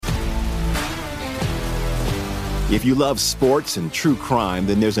If you love sports and true crime,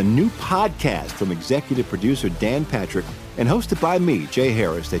 then there's a new podcast from executive producer Dan Patrick and hosted by me, Jay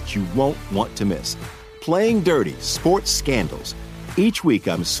Harris, that you won't want to miss. Playing Dirty: Sports Scandals. Each week,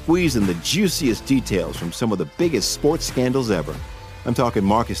 I'm squeezing the juiciest details from some of the biggest sports scandals ever. I'm talking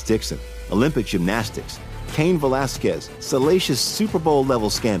Marcus Dixon, Olympic gymnastics, Cain Velasquez, salacious Super Bowl-level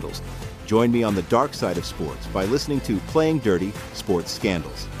scandals. Join me on the dark side of sports by listening to Playing Dirty: Sports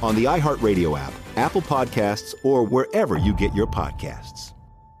Scandals on the iHeartRadio app, Apple Podcasts, or wherever you get your podcasts.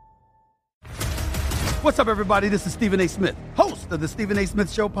 What's up, everybody? This is Stephen A. Smith, host of the Stephen A.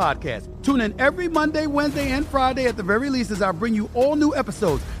 Smith Show podcast. Tune in every Monday, Wednesday, and Friday at the very least as I bring you all new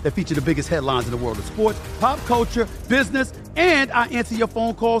episodes that feature the biggest headlines in the world of sports, pop culture, business, and I answer your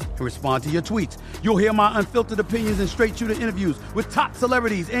phone calls and respond to your tweets. You'll hear my unfiltered opinions and straight-shooter interviews with top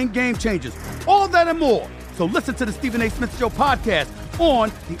celebrities and game changers. All that and more. So listen to the Stephen A. Smith Show podcast on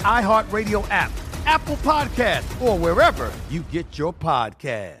the iHeartRadio app, Apple Podcasts, or wherever you get your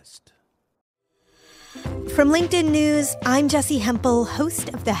podcast. From LinkedIn News, I'm Jessie Hempel, host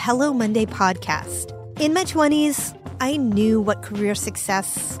of the Hello Monday podcast. In my 20s, I knew what career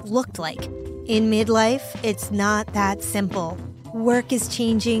success looked like. In midlife, it's not that simple. Work is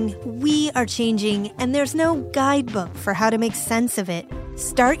changing, we are changing, and there's no guidebook for how to make sense of it.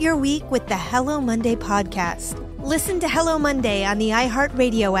 Start your week with the Hello Monday podcast. Listen to Hello Monday on the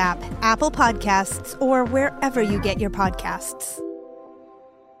iHeartRadio app, Apple Podcasts, or wherever you get your podcasts.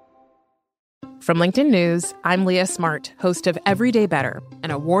 From LinkedIn News, I'm Leah Smart, host of Everyday Better,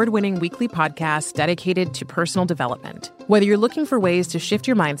 an award-winning weekly podcast dedicated to personal development. Whether you're looking for ways to shift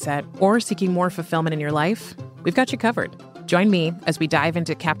your mindset or seeking more fulfillment in your life, we've got you covered. Join me as we dive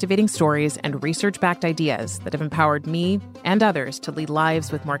into captivating stories and research-backed ideas that have empowered me and others to lead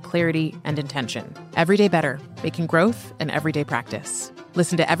lives with more clarity and intention. Everyday Better, making growth an everyday practice.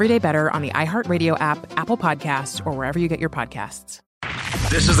 Listen to Everyday Better on the iHeartRadio app, Apple Podcasts, or wherever you get your podcasts.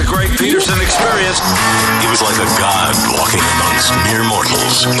 This is the Greg Peterson Experience. He was like a god walking amongst mere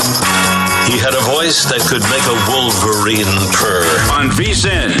mortals. He had a voice that could make a wolverine purr. On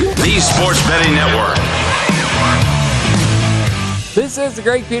VSiN, the Sports Betting Network. This is the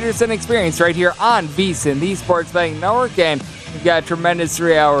Greg Peterson Experience right here on VSiN, the Sports Betting Network, and we've got tremendous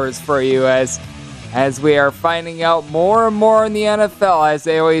 3 hours for you as we are finding out more and more in the NFL. As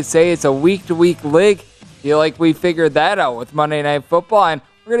they always say, it's a week-to-week league. Feel like we figured that out with Monday Night Football, and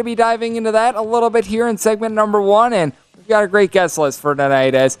we're going to be diving into that a little bit here in segment number 1, and we've got a great guest list for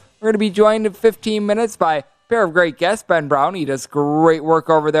tonight as we're going to be joined in 15 minutes by a pair of great guests. Ben Brown, he does great work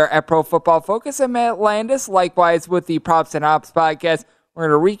over there at Pro Football Focus, and Matt Landis, likewise with the Props and Ops podcast. We're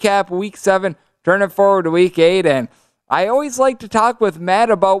going to recap Week 7, turn it forward to Week 8, and I always like to talk with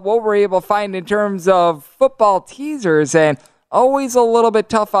Matt about what we're able to find in terms of football teasers, and always a little bit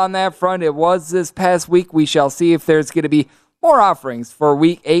tough on that front. It was this past week. We shall see if there's going to be more offerings for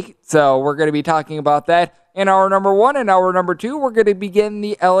Week 8. So we're going to be talking about that in hour number 1. And hour number 2, we're going to be getting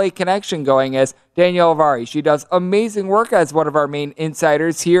the LA Connection going as Danielle Avari. She does amazing work as one of our main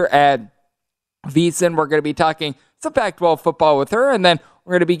insiders here at VSiN. We're going to be talking some Pac-12 football with her. And then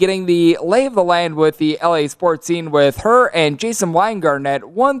we're going to be getting the lay of the land with the LA sports scene with her and Jason Weingarten at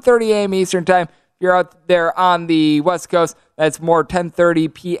 1:30 a.m. Eastern Time. If you're out there on the West Coast, that's more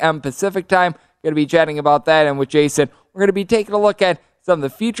 10:30 p.m. Pacific time. Going to be chatting about that. And with Jason, we're going to be taking a look at some of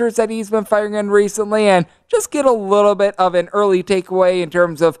the features that he's been firing in recently and just get a little bit of an early takeaway in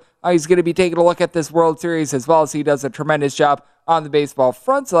terms of how he's going to be taking a look at this World Series, as well as he does a tremendous job on the baseball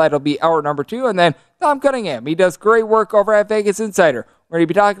front. So that'll be hour number 2. And then Tom Cunningham, he does great work over at Vegas Insider. We're going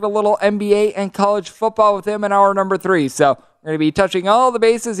to be talking a little NBA and college football with him in hour number 3. So we're going to be touching all the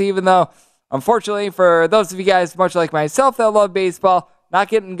bases, even though, unfortunately, for those of you guys, much like myself, that love baseball, not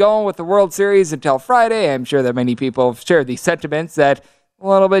getting going with the World Series until Friday. I'm sure that many people have shared these sentiments that a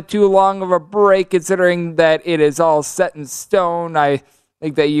little bit too long of a break, considering that it is all set in stone. I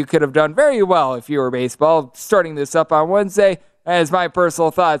think that you could have done very well if you were baseball, starting this up on Wednesday. That is my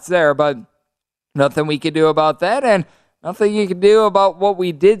personal thoughts there, but nothing we can do about that, and nothing you can do about what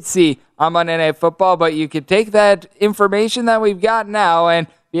we did see on Monday Night Football, but you can take that information that we've got now and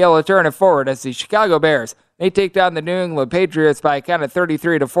be able to turn it forward as the Chicago Bears, they take down the New England Patriots by kind of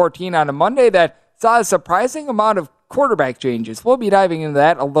 33-14 on a Monday that saw a surprising amount of quarterback changes. We'll be diving into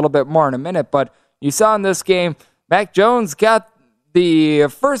that a little bit more in a minute, but you saw in this game, Mac Jones got the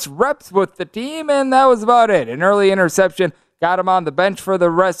first reps with the team, and that was about it. An early interception got him on the bench for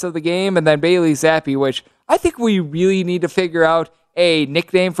the rest of the game, and then Bailey Zappi, which I think we really need to figure out a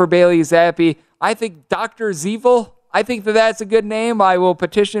nickname for Bailey Zappi. I think Dr. Zeevil, I think that that's a good name. I will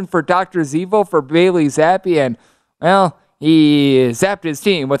petition for Dr. Zeevil for Bailey Zappi, and, well, he zapped his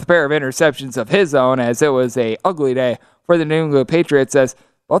team with a pair of interceptions of his own, as it was a ugly day for the New England Patriots, as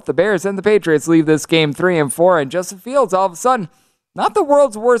both the Bears and the Patriots leave this game 3-4, and Justin Fields, all of a sudden, not the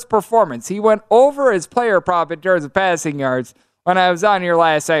world's worst performance. He went over his player prop in terms of passing yards. When I was on here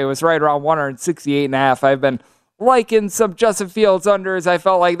last night, it was right around 168.5. I've been liking some Justin Fields unders. I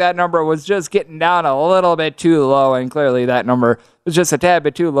felt like that number was just getting down a little bit too low, and clearly that number was just a tad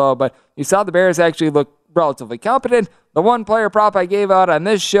bit too low, but you saw the Bears actually look relatively competent. The one player prop I gave out on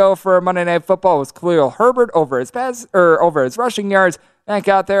this show for Monday Night Football was Khalil Herbert over his over his rushing yards. That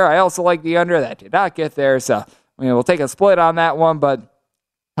got there. I also like the under. That did not get there, so we'll take a split on that one, but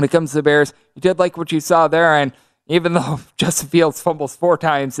when it comes to the Bears, you did like what you saw there, and even though Justin Fields fumbles 4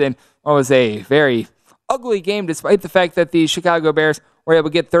 times in what was a very ugly game, despite the fact that the Chicago Bears were able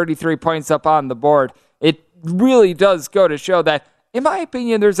to get 33 points up on the board, it really does go to show that, in my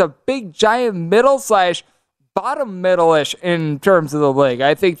opinion, there's a big, giant middle/bottom middle-ish in terms of the league.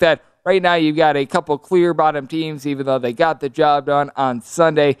 I think that right now you've got a couple clear bottom teams, even though they got the job done on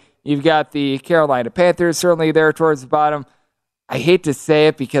Sunday. You've got the Carolina Panthers certainly there towards the bottom. I hate to say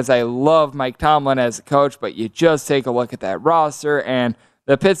it because I love Mike Tomlin as a coach, but you just take a look at that roster, and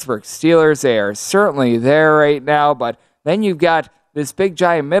the Pittsburgh Steelers, they are certainly there right now, but then you've got this big,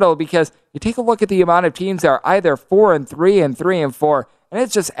 giant middle because you take a look at the amount of teams that are either 4-3 and 3-4, and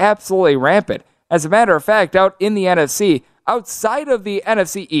it's just absolutely rampant. As a matter of fact, out in the NFC, outside of the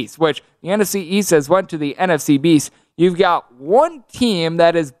NFC East, which the NFC East has went to the NFC Beast, you've got one team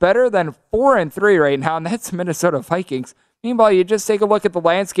that is better than 4-3 right now, and that's the Minnesota Vikings. Meanwhile, you just take a look at the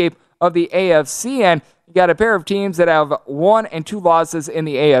landscape of the AFC, and you got a pair of teams that have 1 and 2 losses in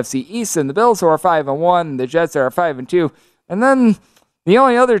the AFC East, and the Bills who are 5-1, the Jets are 5-2, and then the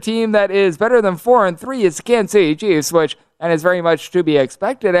only other team that is better than 4-3 is the Kansas City Chiefs, which and is very much to be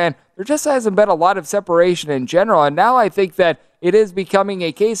expected, and there just hasn't been a lot of separation in general, and now I think that it is becoming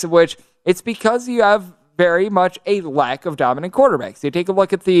a case of which it's because you have very much a lack of dominant quarterbacks. You take a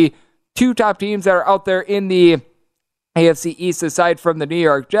look at the 2 top teams that are out there in the AFC East aside from the New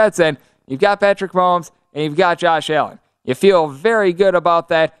York Jets, and you've got Patrick Mahomes and you've got Josh Allen. You feel very good about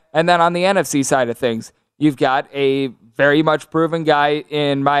that, and then on the NFC side of things, you've got a very much proven guy,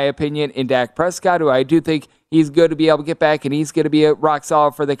 in my opinion, in Dak Prescott, who I do think he's good to be able to get back, and he's going to be a rock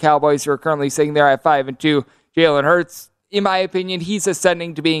solid for the Cowboys, who are currently sitting there at 5-2. Jalen Hurts, in my opinion, he's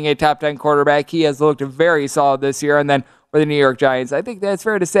ascending to being a top 10 quarterback. He has looked very solid this year. And then for the New York Giants, I think that's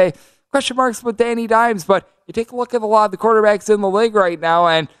fair to say, question marks with Danny Dimes, but you take a look at a lot of the quarterbacks in the league right now,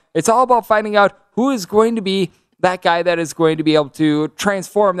 and it's all about finding out who is going to be that guy that is going to be able to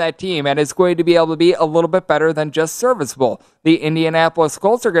transform that team and is going to be able to be a little bit better than just serviceable. The Indianapolis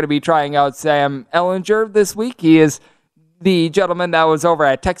Colts are going to be trying out Sam Ehlinger this week. He is the gentleman that was over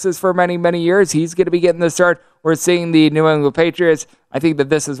at Texas for many, many years. He's going to be getting the start. We're seeing the New England Patriots. I think that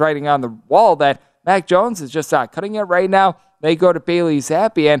this is writing on the wall that Mac Jones is just not cutting it right now. They go to Bailey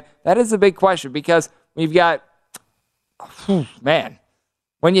Zappi, and that is a big question because we've got, man,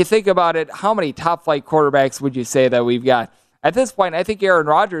 when you think about it, how many top-flight quarterbacks would you say that we've got? At this point, I think Aaron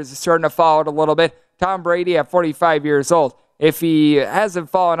Rodgers is starting to fall out a little bit. Tom Brady at 45 years old. If he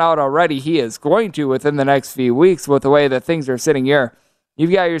hasn't fallen out already, he is going to within the next few weeks with the way that things are sitting here.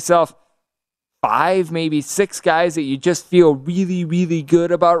 You've got yourself 5, maybe 6 guys that you just feel really, really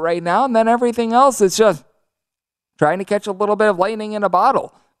good about right now, and then everything else is just trying to catch a little bit of lightning in a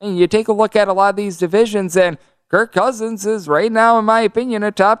bottle. And you take a look at a lot of these divisions, and Kirk Cousins is right now, in my opinion,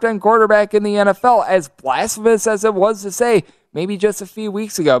 a top 10 quarterback in the NFL, as blasphemous as it was to say maybe just a few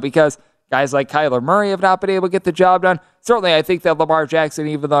weeks ago, because guys like Kyler Murray have not been able to get the job done. Certainly, I think that Lamar Jackson,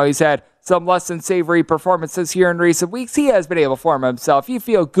 even though he's had some less than savory performances here in recent weeks, he has been able to form himself. You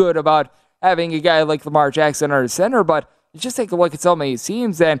feel good about having a guy like Lamar Jackson under center, but you just take a look at so many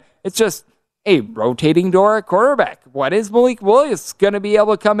teams, and it's just a rotating door at quarterback. What is Malik Willis going to be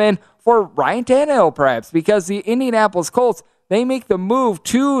able to come in for Ryan Tannehill, perhaps? Because the Indianapolis Colts, they make the move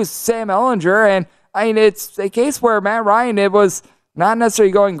to Sam Ehlinger, and I mean, it's a case where Matt Ryan, it was not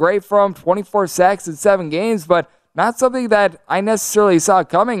necessarily going great from 24 sacks in 7 games, but not something that I necessarily saw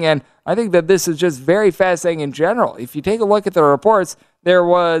coming, and I think that this is just very fascinating in general. If you take a look at the reports, there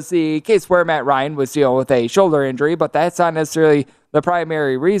was the case where Matt Ryan was dealing with a shoulder injury, but that's not necessarily the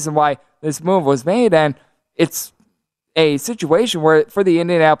primary reason why this move was made, and it's a situation where for the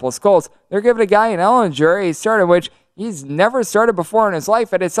Indianapolis Colts, they're giving a guy in Ehlinger a start in which he's never started before in his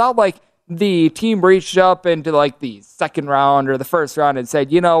life, and it's not like the team reached up into like the second round or the first round and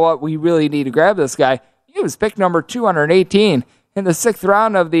said, you know what, we really need to grab this guy. He was pick number 218 in the 6th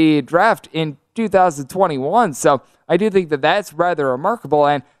round of the draft in 2021, so I do think that that's rather remarkable,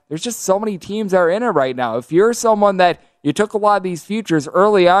 and there's just so many teams that are in it right now. If you're someone that you took a lot of these futures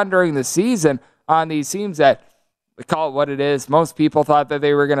early on during the season on these teams that, call it what it is, most people thought that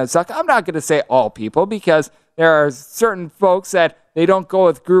they were going to suck. I'm not going to say all people, because there are certain folks that they don't go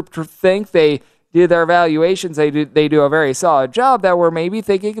with group think. They do their evaluations. They do a very solid job, that were maybe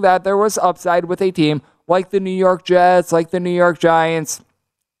thinking that there was upside with a team like the New York Jets, like the New York Giants.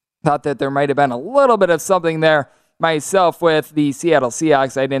 Thought that there might have been a little bit of something there. Myself, with the Seattle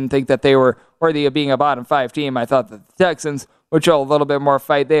Seahawks, I didn't think that they were worthy of being a bottom 5 team. I thought that the Texans would show a little bit more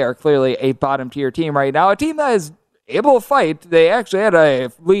fight. They are clearly a bottom tier team right now, a team that is able to fight. They actually had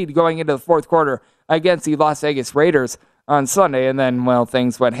a lead going into the fourth quarter against the Las Vegas Raiders on Sunday, and then, well,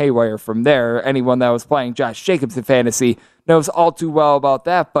 things went haywire from there. Anyone that was playing Josh Jacobs in fantasy knows all too well about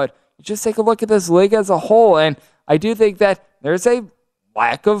that, but just take a look at this league as a whole, and I do think that there's a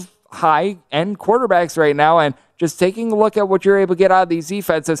lack of high-end quarterbacks right now, and just taking a look at what you're able to get out of these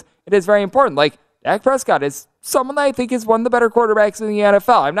defenses, it is very important. Like, Dak Prescott is someone that I think is one of the better quarterbacks in the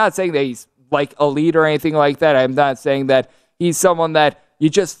NFL. I'm not saying that he's like elite or anything like that. I'm not saying that he's someone that you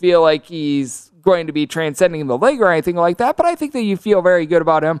just feel like he's going to be transcending the league or anything like that, but I think that you feel very good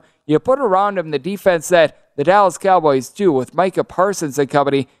about him. You put around him the defense that the Dallas Cowboys do with Micah Parsons and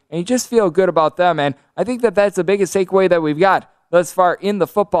company, and you just feel good about them, and I think that that's the biggest takeaway that we've got thus far in the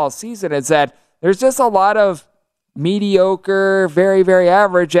football season, is that there's just a lot of mediocre, very, very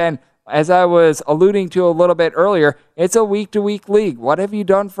average, and as I was alluding to a little bit earlier, it's a week-to-week league. What have you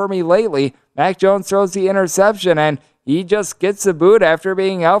done for me lately? Mac Jones throws the interception, and he just gets the boot after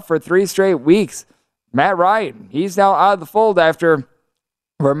being out for 3 straight weeks. Matt Ryan, he's now out of the fold after,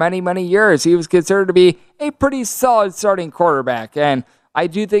 for many, many years, he was considered to be a pretty solid starting quarterback, and I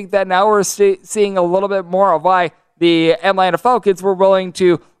do think that now we're seeing a little bit more of why the Atlanta Falcons were willing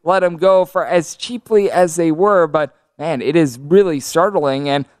to let him go for as cheaply as they were, but man, it is really startling,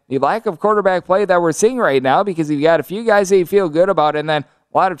 and the lack of quarterback play that we're seeing right now, because you've got a few guys that you feel good about, and then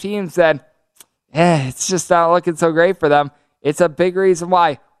a lot of teams that, it's just not looking so great for them. It's a big reason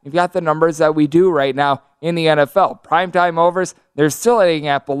why we've got the numbers that we do right now in the NFL. Primetime overs, they're still hitting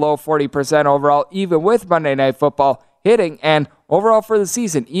at below 40% overall, even with Monday Night Football hitting, and overall for the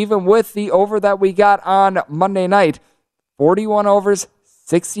season, even with the over that we got on Monday night, 41 overs,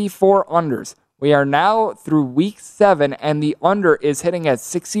 64 unders. We are now through week 7, and the under is hitting at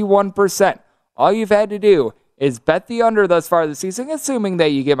 61%. All you've had to do is bet the under thus far this season, assuming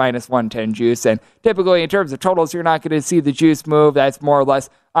that you get minus 110 juice. And typically in terms of totals, you're not going to see the juice move. That's more or less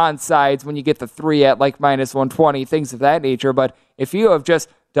on sides when you get the 3 at like minus 120, things of that nature. But if you have just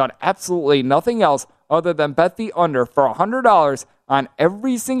done absolutely nothing else other than bet the under for $100 on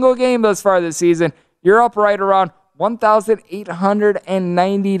every single game thus far this season, you're up right around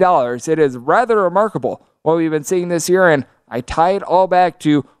 $1,890. It is rather remarkable what we've been seeing this year, and I tie it all back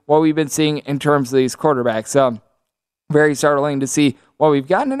to what we've been seeing in terms of these quarterbacks. Very startling to see what we've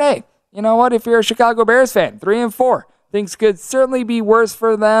gotten today. You know what? If you're a Chicago Bears fan, 3-4, things could certainly be worse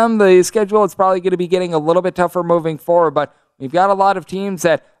for them. The schedule is probably going to be getting a little bit tougher moving forward, but we've got a lot of teams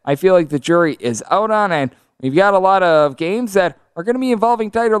that I feel like the jury is out on, and we've got a lot of games that are going to be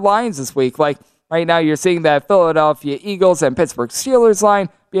involving tighter lines this week. Like right now, you're seeing that Philadelphia Eagles and Pittsburgh Steelers line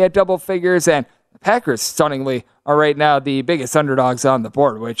be at double figures, and the Packers, stunningly, are right now the biggest underdogs on the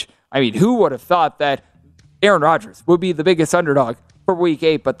board, which, I mean, who would have thought that Aaron Rodgers would be the biggest underdog for Week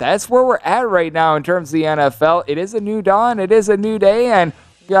 8? But that's where we're at right now in terms of the NFL. It is a new dawn. It is a new day, and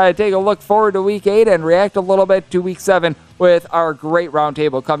we got to take a look forward to Week 8 and react a little bit to Week 7 with our great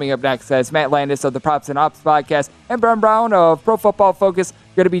roundtable coming up next, as Matt Landis of the Props and Ops podcast and Brent Brown of Pro Football Focus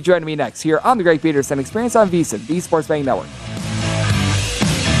going to be joining me next here on the Greg Peterson Experience on VSiN, the Sports Betting Network.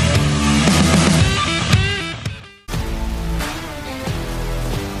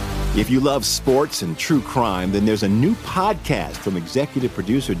 If you love sports and true crime, then there's a new podcast from executive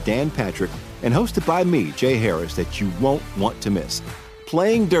producer Dan Patrick and hosted by me, Jay Harris, that you won't want to miss.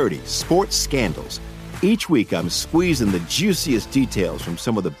 Playing Dirty: Sports Scandals. Each week, I'm squeezing the juiciest details from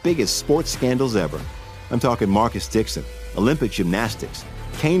some of the biggest sports scandals ever. I'm talking Marcus Dixon, Olympic gymnastics,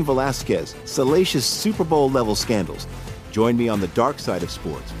 Cain Velasquez, salacious Super Bowl-level scandals. Join me on the dark side of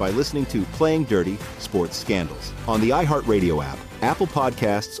sports by listening to Playing Dirty: Sports Scandals on the iHeartRadio app, Apple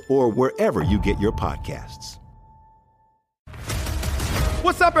Podcasts, or wherever you get your podcasts.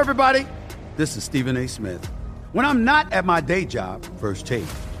 What's up, everybody? This is Stephen A. Smith. When I'm not at my day job, First Take,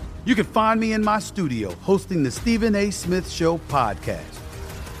 you can find me in my studio hosting the Stephen A. Smith Show podcast.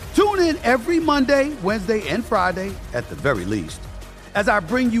 Tune in every Monday, Wednesday, and Friday, at the very least, as I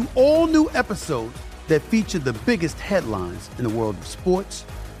bring you all new episodes that feature the biggest headlines in the world of sports,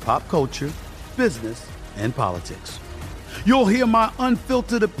 pop culture, business, and politics. You'll hear my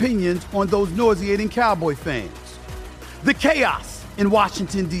unfiltered opinions on those nauseating Cowboy fans. the chaos in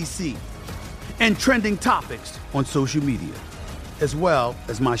Washington, D.C., and trending topics on social media, as well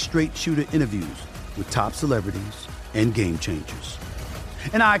as my straight shooter interviews with top celebrities and game changers.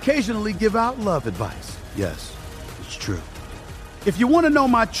 And I occasionally give out love advice. Yes, it's true. If you want to know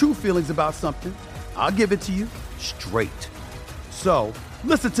my true feelings about something, I'll give it to you straight. So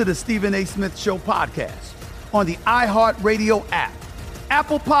listen to the Stephen A. Smith Show podcast on the iHeartRadio app,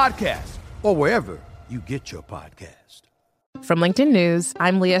 Apple Podcasts, or wherever you get your podcast. From LinkedIn News,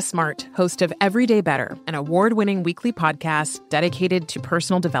 I'm Leah Smart, host of Everyday Better, an award-winning weekly podcast dedicated to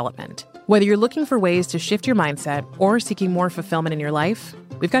personal development. Whether you're looking for ways to shift your mindset or seeking more fulfillment in your life,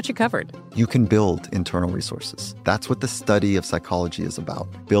 we've got you covered. You can build internal resources. That's what the study of psychology is about,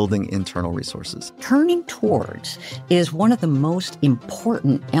 building internal resources. Turning towards is one of the most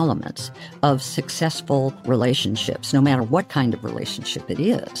important elements of successful relationships, no matter what kind of relationship it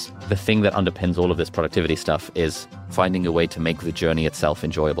is. The thing that underpins all of this productivity stuff is finding a way to make the journey itself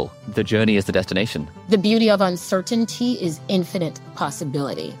enjoyable. The journey is the destination. The beauty of uncertainty is infinite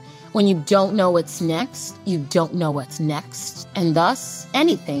possibility. When you don't know what's next, you don't know what's next. And thus,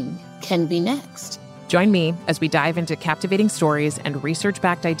 anything can be next. Join me as we dive into captivating stories and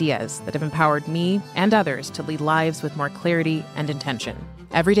research-backed ideas that have empowered me and others to lead lives with more clarity and intention.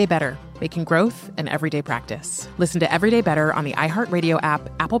 Everyday Better, making growth an everyday practice. Listen to Everyday Better on the iHeartRadio app,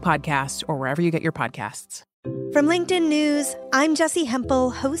 Apple Podcasts, or wherever you get your podcasts. From LinkedIn News, I'm Jessie Hempel,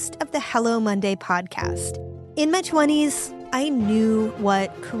 host of the Hello Monday podcast. In my 20s, I knew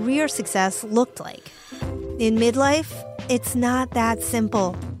what career success looked like. In midlife, it's not that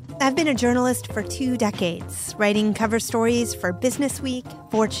simple. I've been a journalist for 2 decades, writing cover stories for Business Week,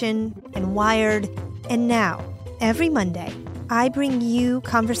 Fortune, and Wired. And now, every Monday, I bring you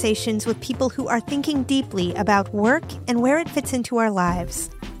conversations with people who are thinking deeply about work and where it fits into our lives.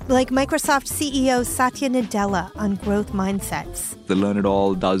 Like Microsoft CEO Satya Nadella on growth mindsets. The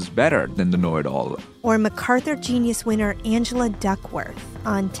learn-it-all does better than the know-it-all. Or MacArthur Genius winner Angela Duckworth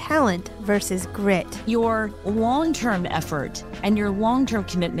on talent versus grit. Your long-term effort and your long-term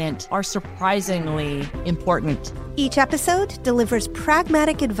commitment are surprisingly important. Each episode delivers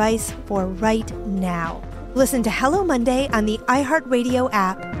pragmatic advice for right now. Listen to Hello Monday on the iHeartRadio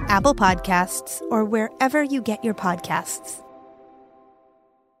app, Apple Podcasts, or wherever you get your podcasts.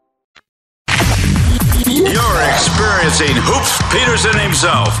 You're experiencing Hoops Peterson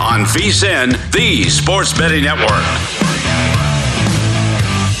himself on VSiN, the Sports Betting Network.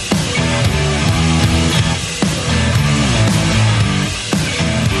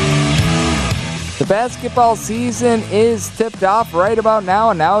 The basketball season is tipped off right about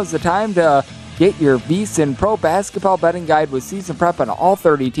now, and now is the time to get your VSiN Pro Basketball Betting Guide with season prep on all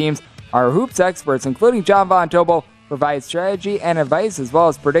 30 teams. Our Hoops experts, including John Von Tobel, provide strategy and advice as well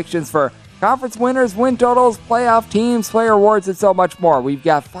as predictions for conference winners, win totals, playoff teams, player awards, and so much more. We've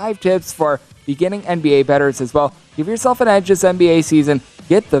got 5 tips for beginning NBA bettors as well. Give yourself an edge this NBA season.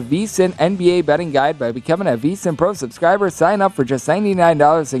 Get the VSiN NBA Betting Guide by becoming a VSiN Pro subscriber. Sign up for just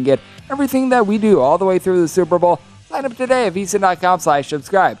 $99 and get everything that we do all the way through the Super Bowl. Sign up today at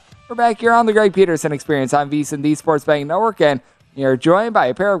VSiN.com/subscribe. We're back here on the Greg Peterson Experience on VSiN, the Sports Betting Network, and you're joined by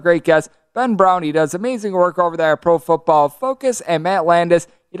a pair of great guests. Ben Brown, he does amazing work over there at Pro Football Focus, and Matt Landis,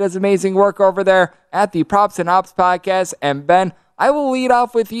 he does amazing work over there at the Props and Ops podcast. And Ben, I will lead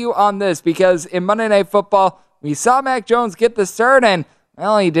off with you on this because in Monday Night Football, we saw Mac Jones get the start, and,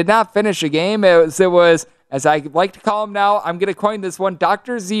 well, he did not finish the game. It was, as I like to call him now, I'm going to coin this one,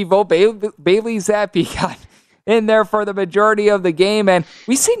 Dr. Zevo, Bailey Zappi got in there for the majority of the game. And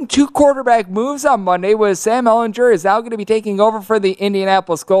we've seen 2 quarterback moves on Monday with Sam Ehlinger is now going to be taking over for the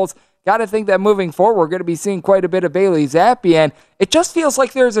Indianapolis Colts. Got to think that moving forward, we're going to be seeing quite a bit of Bailey Zappi, and it just feels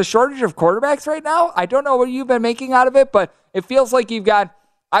like there's a shortage of quarterbacks right now. I don't know what you've been making out of it, but it feels like you've got,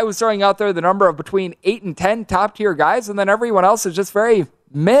 I was throwing out there the number of between 8 and 10 top-tier guys, and then everyone else is just very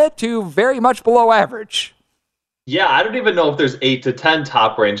mid to very much below average. Yeah, I don't even know if there's 8 to 10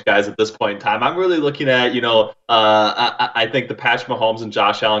 top range guys at this point in time. I'm really looking at, I think the Patrick Mahomes and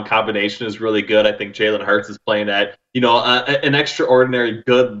Josh Allen combination is really good. I think Jalen Hurts is playing at, an extraordinary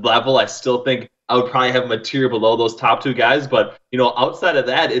good level. I still think I would probably have a tier below those top 2 guys. But, outside of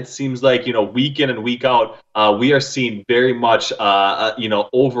that, it seems like, week in and week out, we are seeing very much,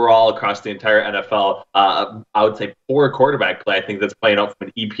 overall across the entire NFL, I would say poor quarterback play. I think that's playing out from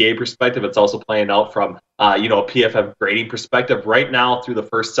an EPA perspective. It's also playing out from, a PFF grading perspective. Right now, through the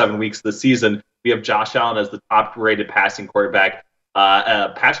first 7 weeks of the season, we have Josh Allen as the top-rated passing quarterback.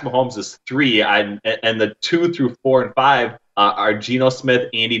 Patrick Mahomes is 3, and the 2 through 4 and 5 are Geno Smith,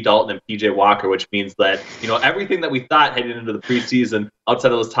 Andy Dalton, and PJ Walker, which means that, everything that we thought heading into the preseason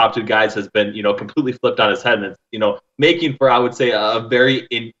outside of those top two guys has been, completely flipped on its head. And it's, making for, I would say, a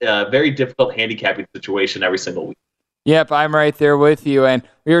very difficult handicapping situation every single week. Yep, I'm right there with you. And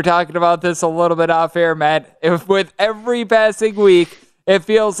we were talking about this a little bit off air, Matt. With every passing week, it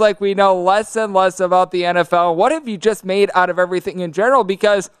feels like we know less and less about the NFL. What have you just made out of everything in general?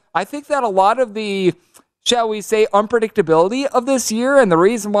 Because I think that a lot of the, shall we say, unpredictability of this year, and the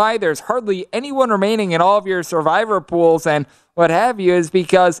reason why there's hardly anyone remaining in all of your survivor pools and what have you, is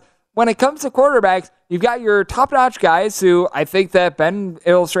because when it comes to quarterbacks, you've got your top-notch guys who I think that Ben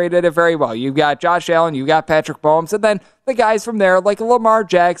illustrated it very well. You've got Josh Allen, you've got Patrick Mahomes, and then the guys from there like Lamar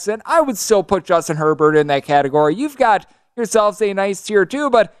Jackson. I would still put Justin Herbert in that category. You've got yourselves a nice tier too,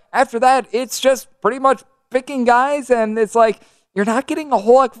 but after that, it's just pretty much picking guys, and it's like you're not getting a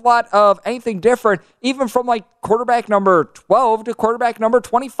whole heck of a lot of anything different, even from like quarterback number 12 to quarterback number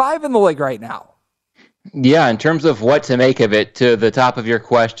 25 in the league right now. Yeah, in terms of what to make of it, to the top of your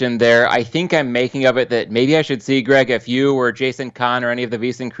question there, I think I'm making of it that maybe I should see, Greg, if you or Jason Kahn or any of the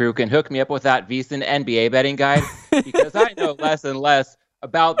VSiN crew can hook me up with that VSiN NBA betting guide, because I know less and less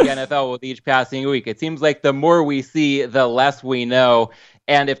about the NFL with each passing week. It seems like the more we see, the less we know.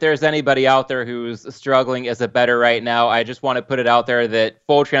 And if there's anybody out there who's struggling as a bettor right now, I just want to put it out there that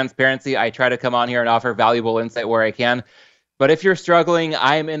full transparency, I try to come on here and offer valuable insight where I can. But if you're struggling,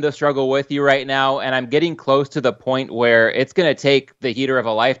 I'm in the struggle with you right now, and I'm getting close to the point where it's going to take the heater of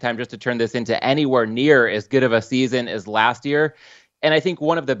a lifetime just to turn this into anywhere near as good of a season as last year. And I think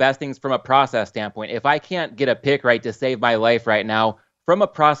one of the best things from a process standpoint, if I can't get a pick right to save my life right now, from a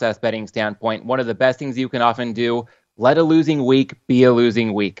process betting standpoint, one of the best things you can often do, let a losing week be a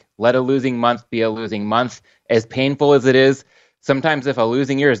losing week. Let a losing month be a losing month. As painful as it is, sometimes if a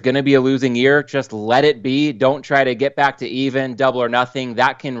losing year is going to be a losing year, just let it be. Don't try to get back to even, double or nothing.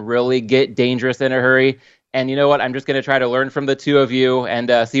 That can really get dangerous in a hurry. And you know what? I'm just going to try to learn from the two of you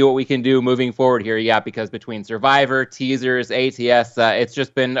and see what we can do moving forward here. Yeah, because between Survivor, teasers, ATS, it's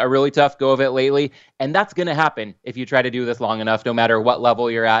just been a really tough go of it lately. And that's going to happen if you try to do this long enough, no matter what level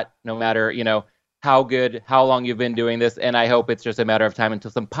you're at, no matter, how long you've been doing this. And I hope it's just a matter of time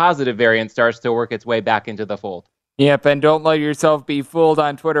until some positive variance starts to work its way back into the fold. Yep, and don't let yourself be fooled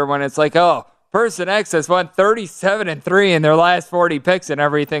on Twitter when it's like, oh, Person X has won 37-3 in their last 40 picks and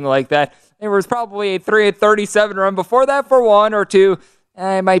everything like that. There was probably a 3-37 run before that for one or two.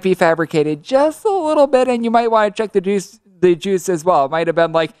 It might be fabricated just a little bit, and you might want to check the juice as well. It might have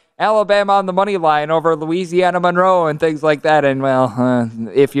been like Alabama on the money line over Louisiana Monroe and things like that. And, well,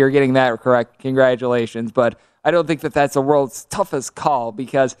 if you're getting that correct, congratulations. But I don't think that that's the world's toughest call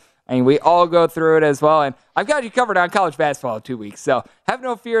because we all go through it as well. And I've got you covered on college basketball in 2 weeks. So have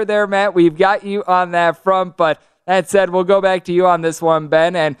no fear there, Matt. We've got you on that front. But that said, we'll go back to you on this one,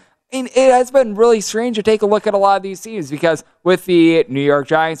 Ben. And it has been really strange to take a look at a lot of these teams because with the New York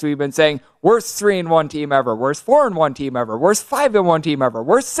Giants, we've been saying worst 3-1 team ever, worst 4-1 team ever, worst 5-1 team ever,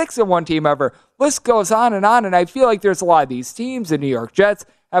 worst 6-1 team ever. List goes on. And I feel like there's a lot of these teams. The New York Jets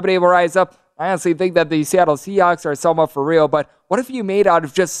have been able to rise up. I honestly think that the Seattle Seahawks are somewhat for real, but what if you made out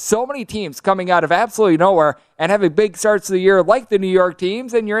of just so many teams coming out of absolutely nowhere and having big starts of the year like the New York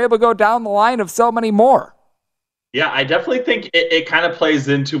teams, and you're able to go down the line of so many more? Yeah, I definitely think it kind of plays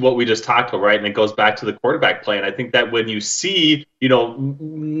into what we just talked about, right? And it goes back to the quarterback play. And I think that when you see,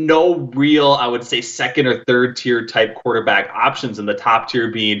 no real, I would say, second or third tier type quarterback options and the top tier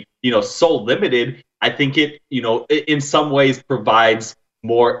being, so limited, I think it, in some ways provides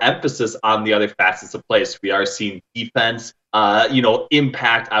more emphasis on the other facets of play. So we are seeing defense,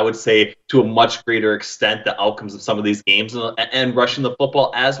 impact, I would say, to a much greater extent, the outcomes of some of these games and rushing the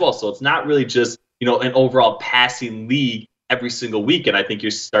football as well. So it's not really just, an overall passing league every single week. And I think you're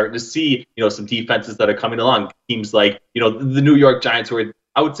starting to see, some defenses that are coming along. Teams like, the New York Giants, who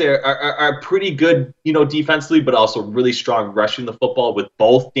I would say are pretty good, defensively, but also really strong rushing the football with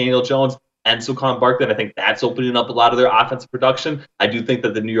both Daniel Jones and Saquon Barkley. And I think that's opening up a lot of their offensive production. I do think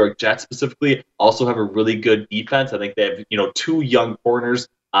that the New York Jets specifically also have a really good defense. I think they have, two young corners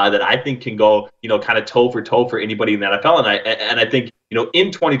that I think can go, kind of toe for toe for anybody in the NFL. And I think,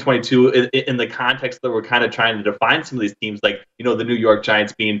 in 2022, in the context that we're kind of trying to define some of these teams, like, the New York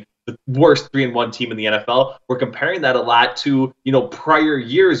Giants being the worst 3-1 team in the NFL, we're comparing that a lot to, prior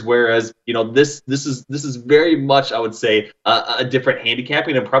years, whereas, this is very much, I would say, a different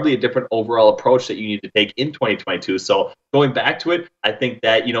handicapping and probably a different overall approach that you need to take in 2022. So going back to it, I think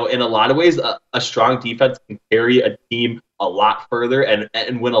that, in a lot of ways, a strong defense can carry a team a lot further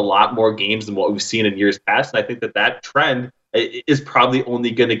and win a lot more games than what we've seen in years past. And I think that trend is probably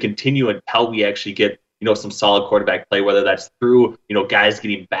only going to continue until we actually get some solid quarterback play, whether that's through, guys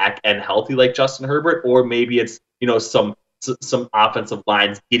getting back and healthy like Justin Herbert, or maybe it's, some offensive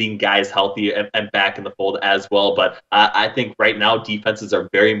lines getting guys healthy and back in the fold as well. But I think right now defenses are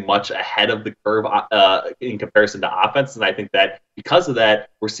very much ahead of the curve in comparison to offense. And I think that because of that,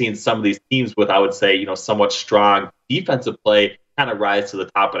 we're seeing some of these teams with, I would say, somewhat strong defensive play kind of rise to the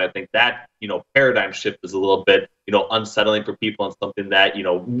top. And I think that, paradigm shift is a little bit, unsettling for people and something that,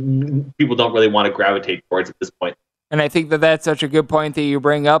 people don't really want to gravitate towards at this point. And I think that that's such a good point that you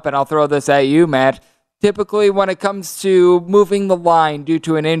bring up. And I'll throw this at you, Matt. Typically, when it comes to moving the line due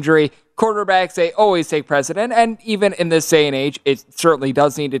to an injury, quarterbacks, they always take precedent. And even in this day and age, it certainly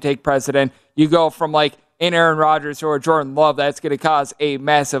does need to take precedent. You go from like an Aaron Rodgers or a Jordan Love, that's going to cause a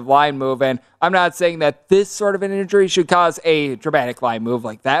massive line move. And I'm not saying that this sort of an injury should cause a dramatic line move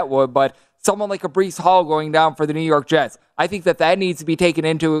like that would, but someone like a Breece Hall going down for the New York Jets, I think that needs to be taken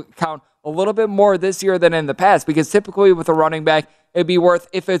into account a little bit more this year than in the past, because typically with a running back, it'd be worth,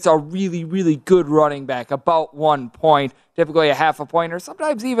 if it's a really, really good running back, about 1 point, typically a half a point or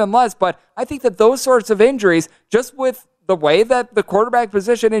sometimes even less. But I think that those sorts of injuries, just with the way that the quarterback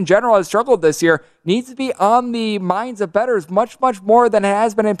position in general has struggled this year, needs to be on the minds of bettors much, much more than it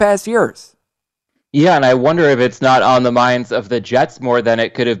has been in past years. Yeah, and I wonder if it's not on the minds of the Jets more than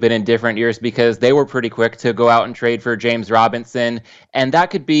it could have been in different years, because they were pretty quick to go out and trade for James Robinson. And that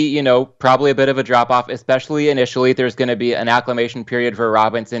could be, probably a bit of a drop-off, especially initially. There's going to be an acclimation period for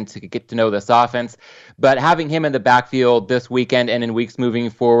Robinson to get to know this offense. But having him in the backfield this weekend and in weeks moving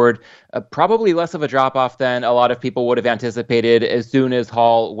forward, probably less of a drop-off than a lot of people would have anticipated as soon as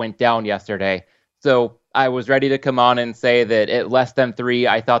Hall went down yesterday. So I was ready to come on and say that at less than 3,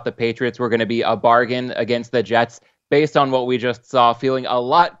 I thought the Patriots were going to be a bargain against the Jets based on what we just saw. Feeling a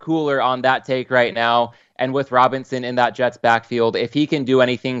lot cooler on that take right now. And with Robinson in that Jets backfield, if he can do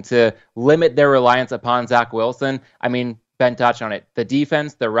anything to limit their reliance upon Zach Wilson, I mean, Ben touched on it. The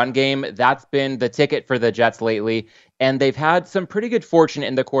defense, the run game, that's been the ticket for the Jets lately. And they've had some pretty good fortune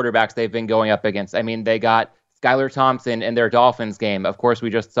in the quarterbacks they've been going up against. I mean, they got Skylar Thompson in their Dolphins game. Of course,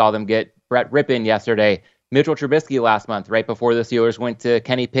 we just saw them get Brett Rippon yesterday. Mitchell Trubisky last month, right before the Steelers went to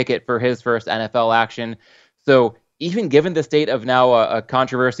Kenny Pickett for his first NFL action. So even given the state of now a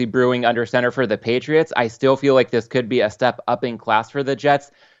controversy brewing under center for the Patriots, I still feel like this could be a step up in class for the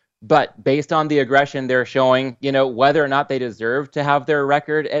Jets. But based on the aggression they're showing, whether or not they deserve to have their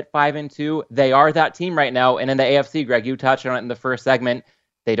record at 5-2, they are that team right now. And in the AFC, Greg, you touched on it in the first segment.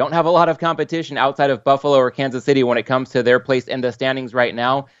 They don't have a lot of competition outside of Buffalo or Kansas City when it comes to their place in the standings right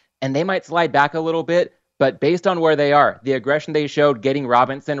now. And they might slide back a little bit. But based on where they are, the aggression they showed getting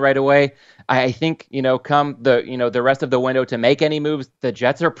Robinson right away, I think, come the rest of the window to make any moves, the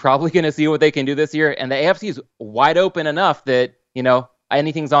Jets are probably going to see what they can do this year. And the AFC is wide open enough that,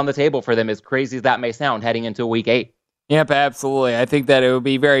 anything's on the table for them, as crazy as that may sound, heading into Week 8. Yep, absolutely. I think that it would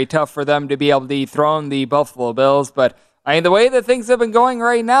be very tough for them to be able to dethrone the Buffalo Bills. But the way that things have been going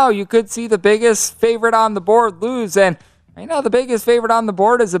right now, you could see the biggest favorite on the board lose. And the biggest favorite on the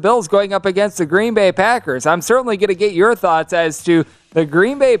board is the Bills going up against the Green Bay Packers. I'm certainly going to get your thoughts as to the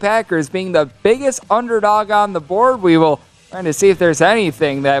Green Bay Packers being the biggest underdog on the board. We will try to see if there's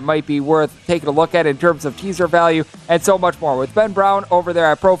anything that might be worth taking a look at in terms of teaser value and so much more with Ben Brown over there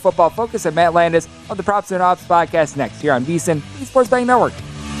at Pro Football Focus and Matt Landis of the Props and Ops podcast next here on VSiN, the Sports Betting Network.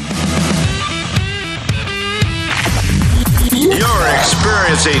 You're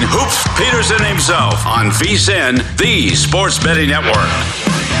experiencing Hoops Peterson himself on VSiN, the Sports Betting Network.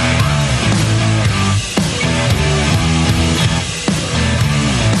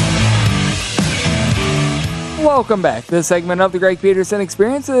 Welcome back. This segment of the Greg Peterson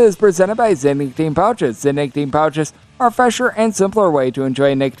Experience is presented by Zyn Nicotine Pouches. Zyn Nicotine Pouches are a fresher and simpler way to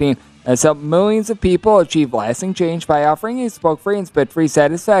enjoy nicotine that's helped millions of people achieve lasting change by offering a smoke-free and spit-free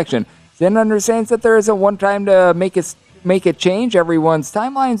satisfaction. Zyn understands that there isn't one time to make it change. Everyone's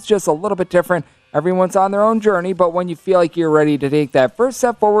timeline's just a little bit different. Everyone's on their own journey, but when you feel like you're ready to take that first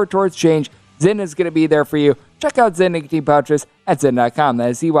step forward towards change, Zyn is going to be there for you. Check out Zyn Nicotine Pouches at Zyn.com.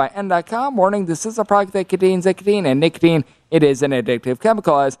 That is ZYN.com. Warning, this is a product that contains nicotine, and nicotine, it is an addictive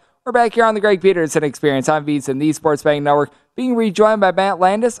chemical. As we're back here on the Greg Peterson Experience on VSiN, the Sports Betting Network, being rejoined by Matt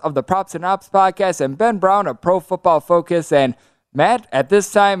Landis of the Props and Ops podcast and Ben Brown of Pro Football Focus. And Matt, at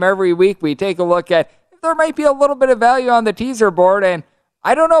this time every week, we take a look at if there might be a little bit of value on the teaser board. And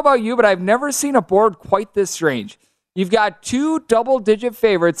I don't know about you, but I've never seen a board quite this strange. You've got two double-digit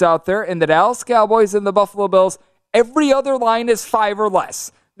favorites out there in the Dallas Cowboys and the Buffalo Bills. Every other line is 5 or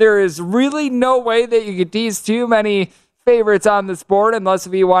less. There is really no way that you could tease too many favorites on this board, unless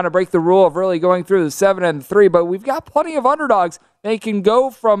if you want to break the rule of really going through the 7 and 3. But we've got plenty of underdogs. They can go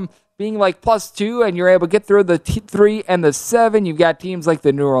from being like +2, and you're able to get through the 3 and the 7. You've got teams like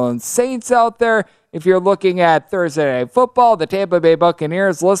the New Orleans Saints out there. If you're looking at Thursday Night Football, the Tampa Bay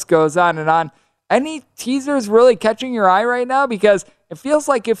Buccaneers, list goes on and on. Any teasers really catching your eye right now? Because it feels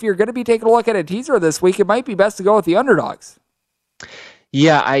like if you're going to be taking a look at a teaser this week, it might be best to go with the underdogs.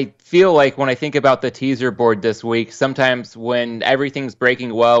 Yeah, I feel like when I think about the teaser board this week, sometimes when everything's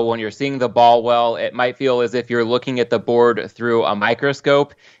breaking well, when you're seeing the ball well, it might feel as if you're looking at the board through a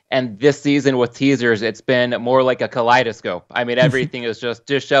microscope. And this season with teasers, it's been more like a kaleidoscope. I mean, everything is just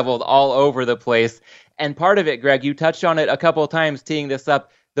disheveled all over the place. And part of it, Greg, you touched on it a couple of times teeing this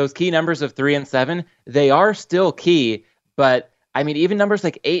up. Those key numbers of 3 and 7, they are still key, but I mean, even numbers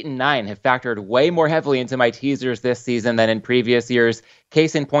like 8 and 9 have factored way more heavily into my teasers this season than in previous years.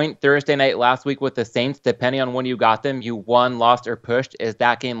 Case in point, Thursday night last week with the Saints, depending on when you got them, you won, lost, or pushed as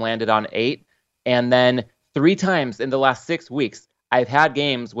that game landed on 8. And then 3 times in the last 6 weeks, I've had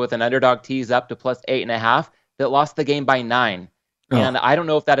games with an underdog tease up to +8.5 that lost the game by 9. And I don't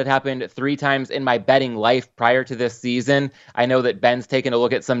know if that had happened 3 times in my betting life prior to this season. I know that Ben's taken a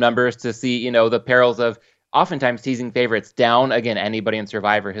look at some numbers to see, the perils of oftentimes teasing favorites down. Again, anybody in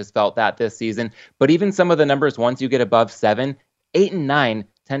Survivor has felt that this season. But even some of the numbers, once you get above 7, 8 and 9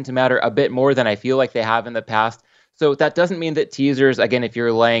 tend to matter a bit more than I feel like they have in the past. So that doesn't mean that teasers, again, if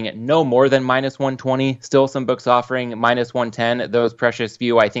you're laying no more than -120, still some books offering -110, those precious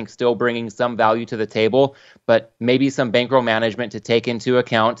few, I think, still bringing some value to the table, but maybe some bankroll management to take into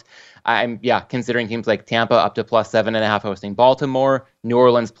account. I'm considering teams like Tampa up to +7.5 hosting Baltimore, New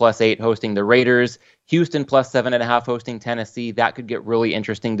Orleans +8 hosting the Raiders, Houston +7.5 hosting Tennessee. That could get really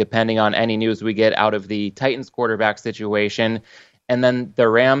interesting depending on any news we get out of the Titans quarterback situation. And then the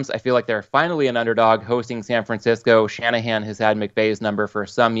Rams, I feel like they're finally an underdog hosting San Francisco. Shanahan has had McVay's number for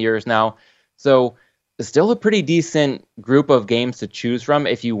some years now. So still a pretty decent group of games to choose from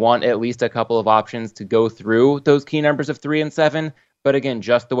if you want at least a couple of options to go through those key numbers of 3 and 7. But again,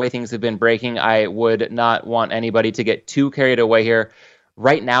 just the way things have been breaking, I would not want anybody to get too carried away here.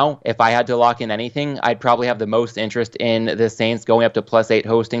 Right now, if I had to lock in anything, I'd probably have the most interest in the Saints going up to +8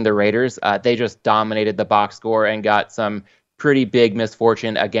 hosting the Raiders. They just dominated the box score and got some pretty big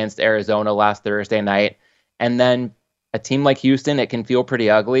misfortune against Arizona last Thursday night. And then a team like Houston, it can feel pretty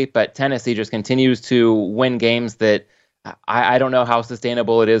ugly, but Tennessee just continues to win games that I don't know how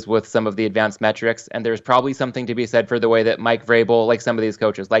sustainable it is with some of the advanced metrics. And there's probably something to be said for the way that Mike Vrabel, like some of these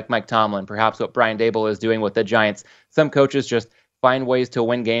coaches, like Mike Tomlin, perhaps what Brian Daboll is doing with the Giants, some coaches just find ways to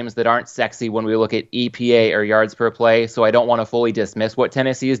win games that aren't sexy when we look at EPA or yards per play. So I don't want to fully dismiss what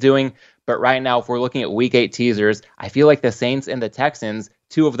Tennessee is doing. But right now, if we're looking at Week 8 teasers, I feel like the Saints and the Texans,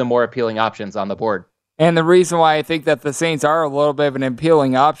 2 of the more appealing options on the board. And the reason why I think that the Saints are a little bit of an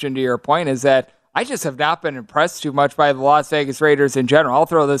appealing option to your point is that I just have not been impressed too much by the Las Vegas Raiders in general. I'll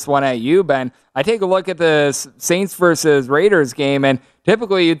throw this one at you, Ben. I take a look at the Saints versus Raiders game, and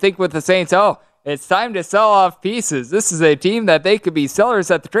typically you'd think with the Saints, it's time to sell off pieces. This is a team that they could be sellers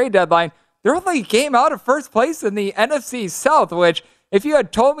at the trade deadline. They're only a game out of first place in the NFC South, which if you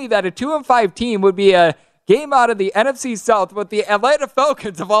had told me that a 2-5 team would be a game out of the NFC South with the Atlanta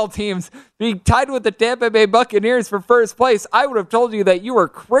Falcons of all teams being tied with the Tampa Bay Buccaneers for first place, I would have told you that you were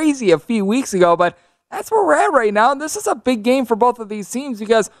crazy a few weeks ago, but that's where we're at right now. And this is a big game for both of these teams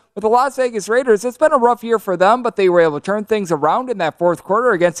because with the Las Vegas Raiders, it's been a rough year for them, but they were able to turn things around in that fourth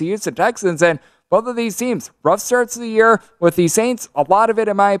quarter against the Houston Texans. And both of these teams, rough starts of the year with the Saints. A lot of it,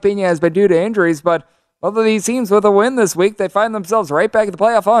 in my opinion, has been due to injuries, but both of these teams with a win this week, they find themselves right back at the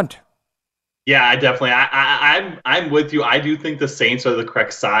playoff hunt. Yeah, I definitely. I'm with you. I do think the Saints are the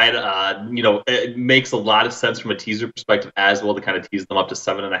correct side. It makes a lot of sense from a teaser perspective as well to kind of tease them up to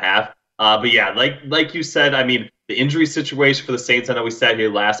 7.5. But yeah, like you said, I mean, the injury situation for the Saints. I know we sat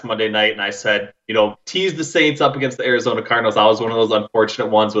here last Monday night and I said, tease the Saints up against the Arizona Cardinals. I was one of those unfortunate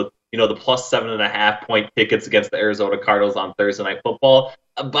ones with the +7.5 point tickets against the Arizona Cardinals on Thursday Night Football.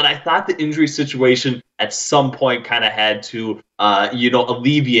 But I thought the injury situation at some point kind of had to,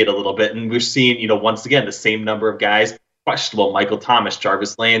 alleviate a little bit. And we're seeing, once again, the same number of guys questionable. Michael Thomas,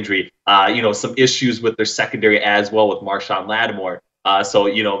 Jarvis Landry, some issues with their secondary as well with Marshawn Lattimore. So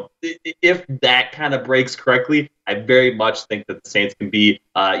if that kind of breaks correctly, I very much think that the Saints can be,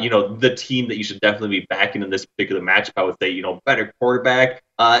 the team that you should definitely be backing in this particular matchup. I would say, better quarterback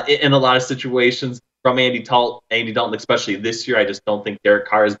in a lot of situations from Andy Dalton, especially this year. I just don't think Derek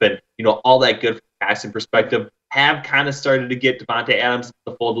Carr has been, all that good from a passing perspective. have kind of started to get Devontae Adams to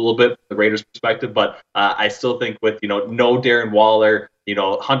the fold a little bit from the Raiders' perspective, but I still think with, no Darren Waller,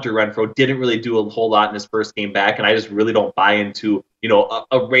 Hunter Renfrow didn't really do a whole lot in his first game back, and I just really don't buy into,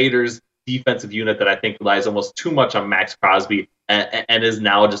 a Raiders defensive unit that I think relies almost too much on Max Crosby and is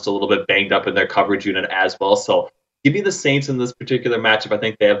now just a little bit banged up in their coverage unit as well. So give me the Saints in this particular matchup. I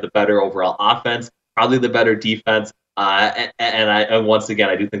think they have the better overall offense, probably the better defense. And once again,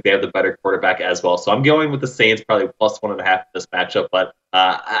 I do think they have the better quarterback as well. So I'm going with the Saints, probably plus 1.5 in this matchup. But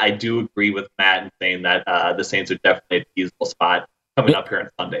I do agree with Matt in saying that the Saints are definitely a feasible spot coming up here on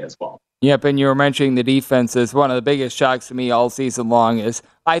Sunday as well. Yep, and you were mentioning the defenses. One of the biggest shocks to me all season long is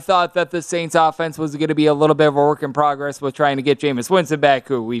I thought that the Saints offense was going to be a little bit of a work in progress with trying to get Jameis Winston back,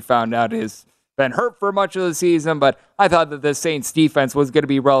 who we found out has been hurt for much of the season, but I thought that the Saints defense was going to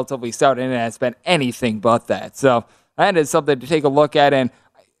be relatively stout, and it has been anything but that. So that is something to take a look at. And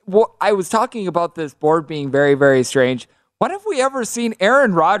I was talking about this board being very, very strange. When have we ever seen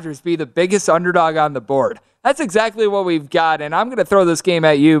Aaron Rodgers be the biggest underdog on the board? That's exactly what we've got, and I'm going to throw this game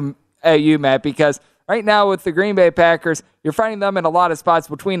at you, Matt, because right now with the Green Bay Packers, you're finding them in a lot of spots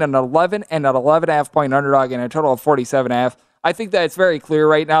between an 11 and an 11.5 point underdog and a total of 47.5. I think that it's very clear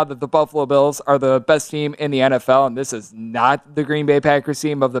right now that the Buffalo Bills are the best team in the NFL, and this is not the Green Bay Packers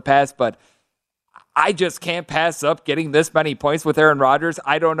team of the past, but I just can't pass up getting this many points with Aaron Rodgers.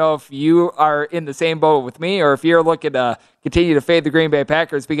 I don't know if you are in the same boat with me or if you're looking to continue to fade the Green Bay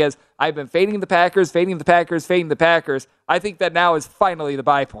Packers, because I've been fading the Packers. I think that now is finally the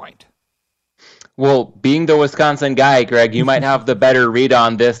buy point. Well, being the Wisconsin guy, Greg, you might have the better read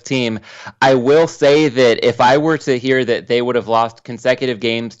on this team. I will say that if I were to hear that they would have lost consecutive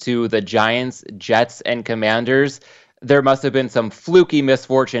games to the Giants, Jets, and Commanders, there must have been some fluky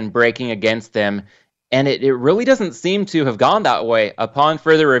misfortune breaking against them. And it really doesn't seem to have gone that way. Upon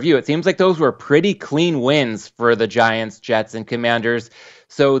further review, it seems like those were pretty clean wins for the Giants, Jets, and Commanders.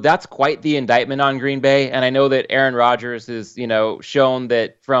 So that's quite the indictment on Green Bay. And I know that Aaron Rodgers has, shown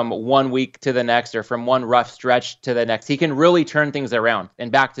that from one week to the next or from one rough stretch to the next, he can really turn things around. In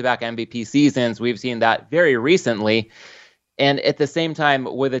back-to-back MVP seasons, we've seen that very recently. And at the same time,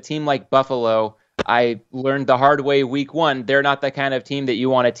 with a team like Buffalo, I learned the hard way week one, they're not the kind of team that you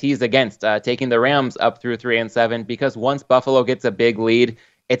want to tease against, taking the Rams up through 3-7, because once Buffalo gets a big lead,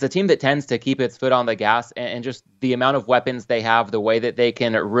 it's a team that tends to keep its foot on the gas, and just the amount of weapons they have, the way that they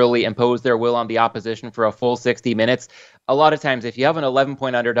can really impose their will on the opposition for a full 60 minutes. A lot of times, if you have an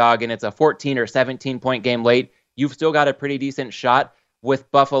 11-point underdog and it's a 14 or 17-point game late, you've still got a pretty decent shot. With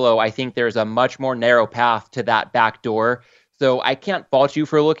Buffalo, I think there's a much more narrow path to that back door. So I can't fault you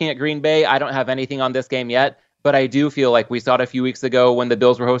for looking at Green Bay. I don't have anything on this game yet, but I do feel like we saw it a few weeks ago when the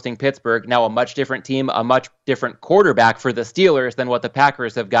Bills were hosting Pittsburgh. Now a much different team, a much different quarterback for the Steelers than what the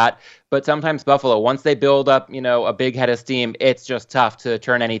Packers have got. But sometimes Buffalo, once they build up, a big head of steam, it's just tough to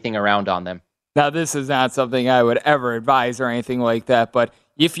turn anything around on them. Now, this is not something I would ever advise or anything like that, but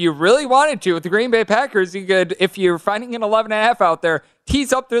if you really wanted to with the Green Bay Packers, you could, if you're finding an 11.5 out there,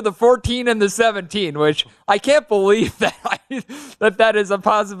 tease up through the 14 and the 17, which I can't believe that is a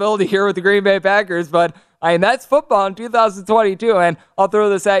possibility here with the Green Bay Packers, but that's football in 2022, and I'll throw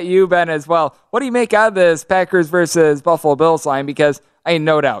this at you, Ben, as well. What do you make out of this Packers versus Buffalo Bills line? Because,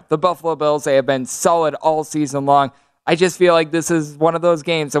 no doubt, the Buffalo Bills, they have been solid all season long. I just feel like this is one of those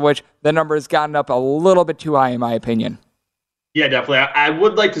games in which the number has gotten up a little bit too high, in my opinion. Yeah, definitely. I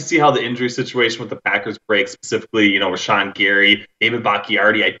would like to see how the injury situation with the Packers breaks, specifically, Rashawn Gary, David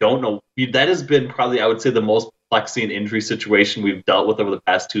Bakhtiari. I don't know. That has been probably, I would say, the most perplexing injury situation we've dealt with over the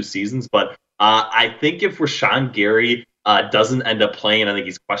past two seasons. But I think if Rashawn Gary doesn't end up playing, I think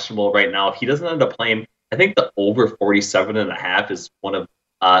he's questionable right now. If he doesn't end up playing, I think the over 47.5 is one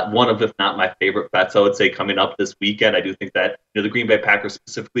of, if not my favorite bets, I would say, coming up this weekend. I do think that the Green Bay Packers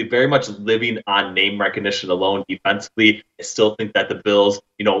specifically very much living on name recognition alone defensively. I still think that the Bills,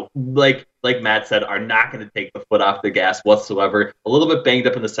 like Matt said, are not going to take the foot off the gas whatsoever. A little bit banged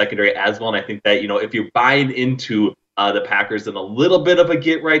up in the secondary as well. And I think that, if you're buying into the Packers in a little bit of a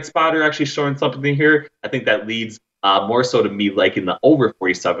get-right spot or actually showing something here, I think that leads more so to me liking the over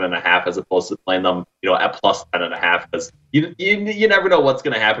 47.5 as opposed to playing them, at plus 10.5, because you never know what's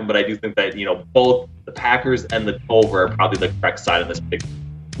going to happen. But I do think that, both the Packers and the over are probably the correct side of this pick.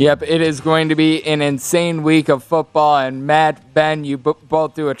 Yep, it is going to be an insane week of football. And Matt, Ben, you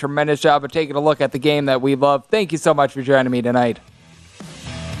both do a tremendous job of taking a look at the game that we love. Thank you so much for joining me tonight.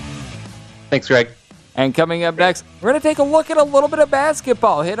 Thanks, Greg. And coming up next, we're going to take a look at a little bit of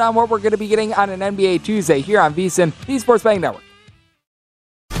basketball, hit on what we're going to be getting on an NBA Tuesday here on VSiN, the Sports Betting Network.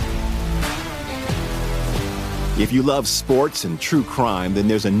 If you love sports and true crime, then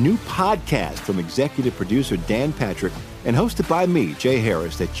there's a new podcast from executive producer Dan Patrick and hosted by me, Jay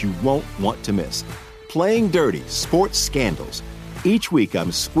Harris, that you won't want to miss. Playing Dirty: Sports Scandals. Each week,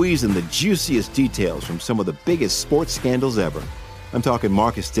 I'm squeezing the juiciest details from some of the biggest sports scandals ever. I'm talking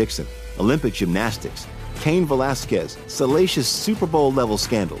Marcus Dixon, Olympic gymnastics, Cain Velasquez, salacious Super Bowl-level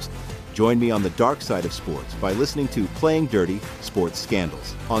scandals. Join me on the dark side of sports by listening to Playing Dirty: Sports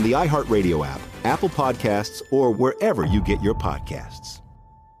Scandals on the iHeartRadio app, Apple Podcasts, or wherever you get your podcasts.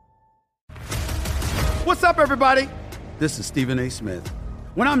 What's up, everybody? This is Stephen A. Smith.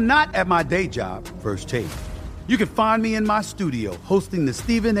 When I'm not at my day job, First Take, you can find me in my studio hosting the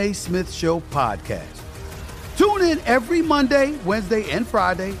Stephen A. Smith Show podcast. Tune in every Monday, Wednesday, and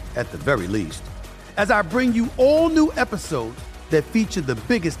Friday, at the very least, as I bring you all new episodes that feature the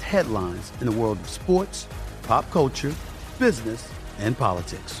biggest headlines in the world of sports, pop culture, business, and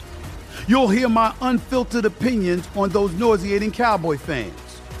politics. You'll hear my unfiltered opinions on those nauseating Cowboy fans,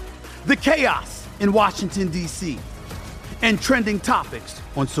 the chaos in Washington, D.C., and trending topics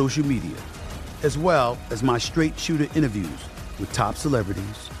on social media, as well as my straight shooter interviews with top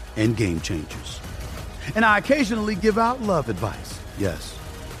celebrities and game changers. And I occasionally give out love advice. Yes,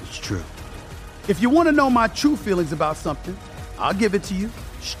 it's true. If you want to know my true feelings about something, I'll give it to you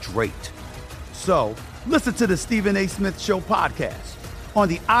straight. So listen to the Stephen A. Smith Show podcast on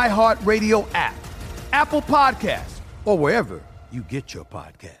the iHeartRadio app, Apple Podcasts, or wherever you get your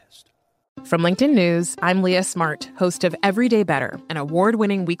podcast. From LinkedIn News, I'm Leah Smart, host of Everyday Better, an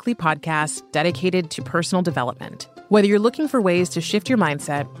award-winning weekly podcast dedicated to personal development. Whether you're looking for ways to shift your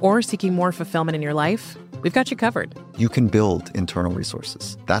mindset or seeking more fulfillment in your life, we've got you covered. You can build internal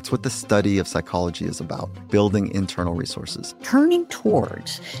resources. That's what the study of psychology is about, building internal resources. Turning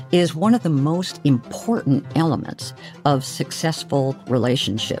towards is one of the most important elements of successful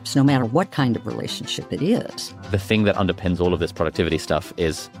relationships, no matter what kind of relationship it is. The thing that underpins all of this productivity stuff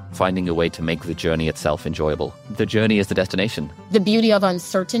is finding a way to make the journey itself enjoyable. The journey is the destination. The beauty of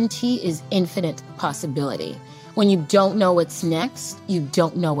uncertainty is infinite possibility. When you don't know what's next, you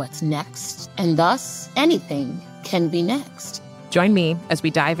don't know what's next. And thus, anything can be next. Join me as we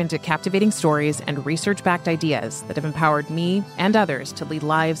dive into captivating stories and research-backed ideas that have empowered me and others to lead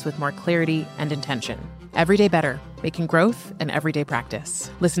lives with more clarity and intention. Everyday Better, making growth an everyday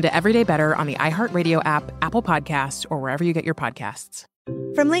practice. Listen to Everyday Better on the iHeartRadio app, Apple Podcasts, or wherever you get your podcasts.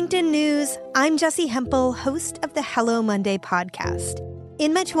 From LinkedIn News, I'm Jessie Hempel, host of the Hello Monday podcast.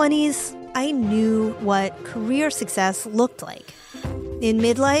 In my 20s, I knew what career success looked like. In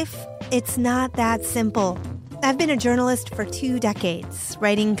midlife, it's not that simple. I've been a journalist for 2 decades,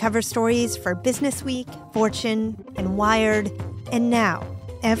 writing cover stories for Business Week, Fortune, and Wired. And now,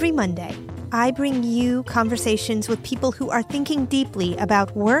 every Monday, I bring you conversations with people who are thinking deeply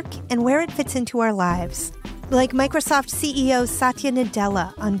about work and where it fits into our lives. Like Microsoft CEO Satya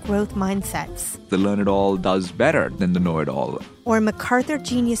Nadella on growth mindsets. The learn-it-all does better than the know-it-all. Or MacArthur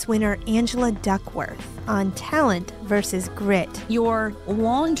Genius winner Angela Duckworth on talent versus grit. Your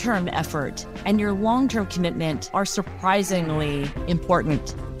long-term effort and your long-term commitment are surprisingly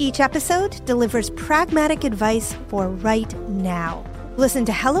important. Each episode delivers pragmatic advice for right now. Listen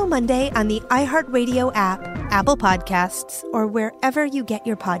to Hello Monday on the iHeartRadio app, Apple Podcasts, or wherever you get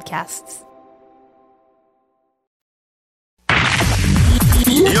your podcasts.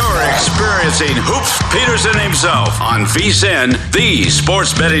 You're experiencing Hoops Peterson himself on VSiN, the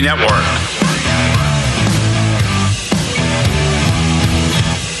Sports Betting Network.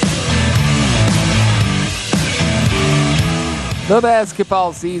 The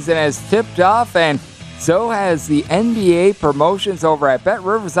basketball season has tipped off, and so has the NBA promotions over at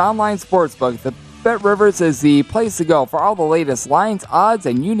BetRivers Online Sportsbook. The BetRivers is the place to go for all the latest lines, odds,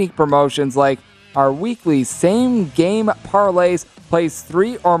 and unique promotions like our weekly same-game parlays. Place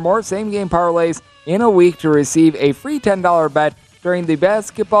 3 or more same-game parlays in a week to receive a free $10 bet during the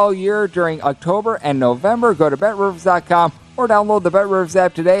basketball year during October and November. Go to BetRivers.com or download the BetRivers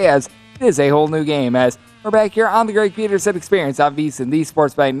app today, as it is a whole new game. As we're back here on the Greg Peterson Experience on VSiN, the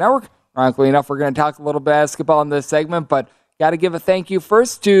Sports Betting Network. Ironically enough, we're going to talk a little basketball in this segment, but got to give a thank you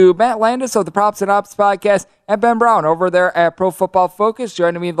first to Matt Landis of the Props and Ops podcast and Ben Brown over there at Pro Football Focus,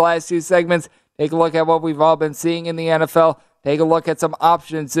 joining me in the last 2 segments. Take a look at what we've all been seeing in the NFL. Take a look at some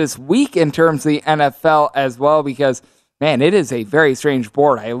options this week in terms of the NFL as well, because, man, it is a very strange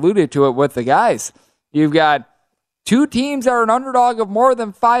board. I alluded to it with the guys. You've got 2 teams that are an underdog of more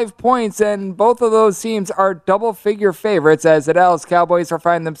than 5 points, and both of those teams are double-figure favorites, as the Dallas Cowboys are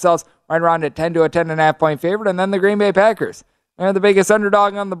finding themselves right around a 10 to a 10.5 point favorite, and then the Green Bay Packers. They're the biggest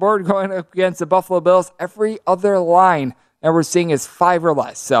underdog on the board going up against the Buffalo Bills. Every other line that we're seeing is 5 or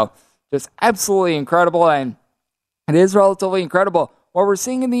less. So just absolutely incredible. And It is relatively incredible what we're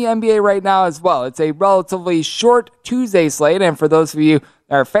seeing in the NBA right now as well. It's a relatively short Tuesday slate, and for those of you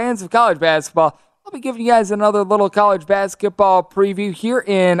that are fans of college basketball, I'll be giving you guys another little college basketball preview here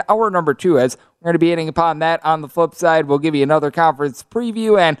in hour number 2, as we're going to be hitting upon that. On the flip side, we'll give you another conference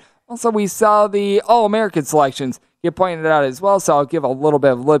preview, and also we saw the All-American selections get pointed out as well, so I'll give a little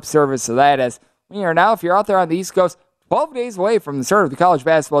bit of lip service to that, as we are now, if you're out there on the East Coast, 12 days away from the start of the college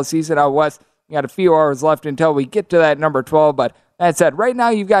basketball season out west. We got a few hours left until we get to that number 12, but that said, right now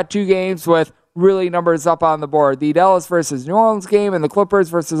you've got 2 games with really numbers up on the board. The Dallas versus New Orleans game and the Clippers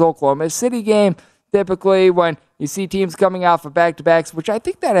versus Oklahoma City game. Typically, when you see teams coming off of back-to-backs, which I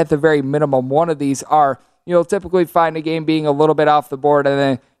think that at the very minimum one of these are, you'll typically find a game being a little bit off the board, and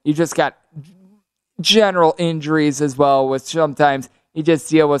then you just got general injuries as well, which sometimes you just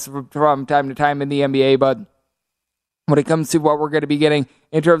deal with from time to time in the NBA. But when it comes to what we're going to be getting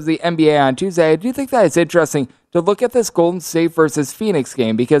in terms of the NBA on Tuesday, I do think that it's interesting to look at this Golden State versus Phoenix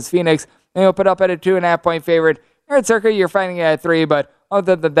game, because Phoenix, they open up at a 2.5-point favorite. Here at Circa, you're finding it at 3, but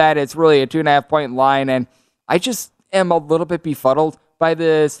other than that, it's really a 2.5-point line, and I just am a little bit befuddled by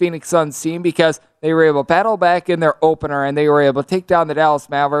this Phoenix Suns team, because they were able to battle back in their opener, and they were able to take down the Dallas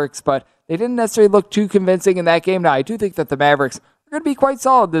Mavericks, but they didn't necessarily look too convincing in that game. Now, I do think that the Mavericks are going to be quite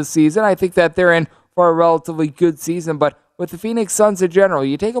solid this season. I think that they're in for a relatively good season, but with the Phoenix Suns in general,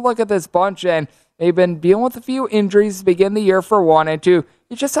 you take a look at this bunch, and they've been dealing with a few injuries to begin the year for one, and two,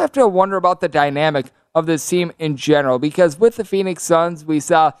 you just have to wonder about the dynamic of this team in general, because with the Phoenix Suns, we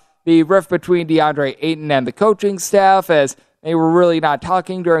saw the rift between DeAndre Ayton and the coaching staff, as they were really not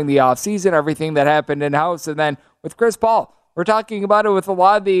talking during the offseason, everything that happened in-house, and then with Chris Paul, we're talking about it with a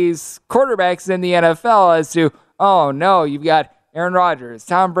lot of these quarterbacks in the NFL as to, oh no, you've got Aaron Rodgers,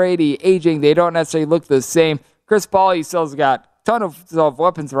 Tom Brady, aging, they don't necessarily look the same. Chris Paul, he still's got a ton of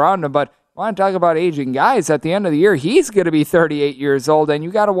weapons around him, but I want to talk about aging guys. At the end of the year, he's going to be 38 years old, and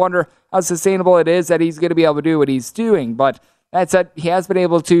you got to wonder how sustainable it is that he's going to be able to do what he's doing. But that said, he has been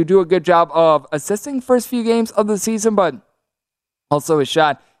able to do a good job of assisting first few games of the season, but also his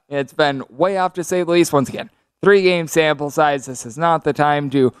shot, it's been way off to say the least. Once again, 3-game sample size. This is not the time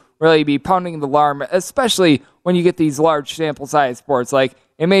to really be pounding the alarm, especially when you get these large sample size sports. Like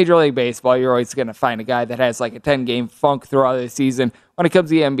in Major League Baseball, you're always going to find a guy that has like a 10-game funk throughout the season. When it comes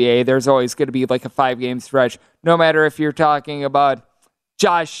to the NBA, there's always going to be like a 5-game stretch. No matter if you're talking about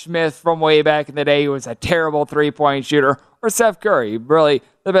Josh Smith from way back in the day, who was a terrible 3-point shooter, or Steph Curry, really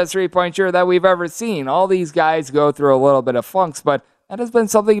the best 3-point shooter that we've ever seen. All these guys go through a little bit of funks, but that has been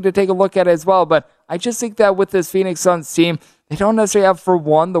something to take a look at as well. But I just think that with this Phoenix Suns team, they don't necessarily have, for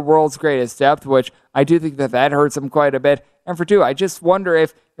one, the world's greatest depth, which I do think that hurts them quite a bit. And for two, I just wonder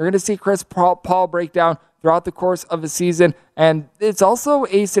if you're going to see Chris Paul break down throughout the course of the season. And it's also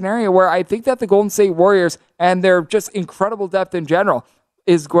a scenario where I think that the Golden State Warriors and their just incredible depth in general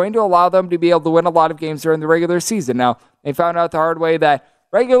is going to allow them to be able to win a lot of games during the regular season. Now, they found out the hard way that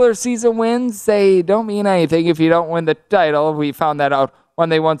regular season wins, they don't mean anything if you don't win the title. We found that out when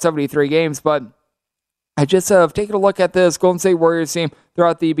they won 73 games, but I just have taken a look at this Golden State Warriors team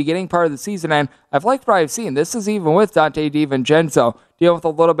throughout the beginning part of the season, and I've liked what I've seen. This is even with Dante DiVincenzo dealing with a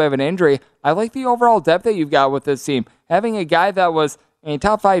little bit of an injury. I like the overall depth that you've got with this team. Having a guy that was a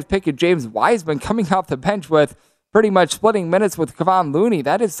top 5 pick of James Wiseman coming off the bench with pretty much splitting minutes with Kevon Looney,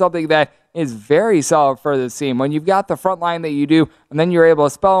 that is something that is very solid for this team. When you've got the front line that you do, and then you're able to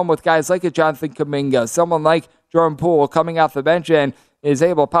spell them with guys like a Jonathan Kuminga, someone like Jordan Poole coming off the bench and is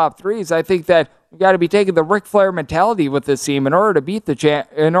able to pop threes, I think that we've got to be taking the Ric Flair mentality with this team. In order to beat the champ,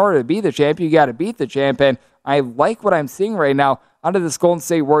 you got to beat the champ. And I like what I'm seeing right now out of this Golden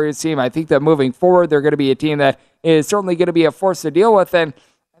State Warriors team. I think that moving forward, they're going to be a team that is certainly going to be a force to deal with. And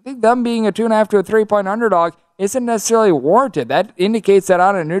I think them being a 2.5 to a 3-point underdog isn't necessarily warranted. That indicates that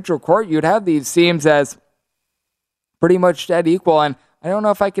on a neutral court, you'd have these teams as pretty much dead equal. And I don't know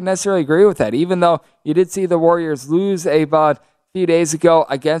if I can necessarily agree with that. Even though you did see the Warriors lose about a few days ago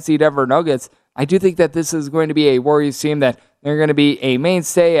against the Denver Nuggets, I do think that this is going to be a Warriors team that they're going to be a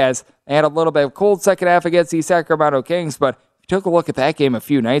mainstay, as they had a little bit of cold second half against the Sacramento Kings. But if you took a look at that game a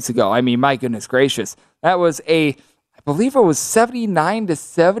few nights ago, I mean, my goodness gracious, that was I believe it was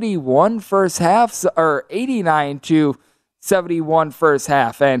 79-71 first half, or 89-71 first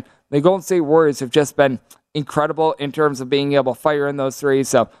half. And the Golden State Warriors have just been incredible in terms of being able to fire in those threes.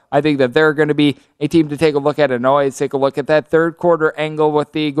 So I think that they're going to be a team to take a look at, and always take a look at that third quarter angle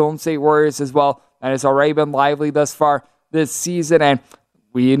with the Golden State Warriors as well. That has already been lively thus far this season, and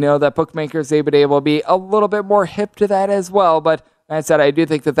we know that bookmakers, they've been able to be a little bit more hip to that as well. But that said, I do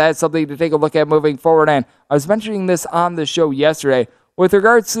think that that's something to take a look at moving forward. And I was mentioning this on the show yesterday. With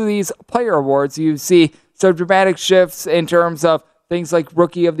regards to these player awards, you see some dramatic shifts in terms of things like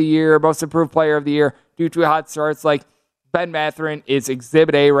Rookie of the Year, Most Improved Player of the Year, due to hot starts. Like Ben Mathurin is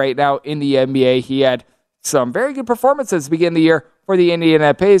Exhibit A right now in the NBA. He had some very good performances to begin the year for the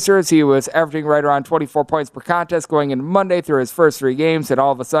Indiana Pacers. He was averaging right around 24 points per contest going into Monday through his first 3 games, and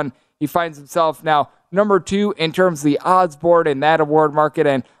all of a sudden he finds himself now number 2 in terms of the odds board in that award market.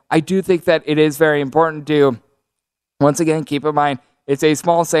 And I do think that it is very important to, once again, keep in mind it's a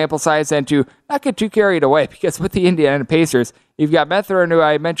small sample size and to not get too carried away, because with the Indiana Pacers, you've got Mathurin, who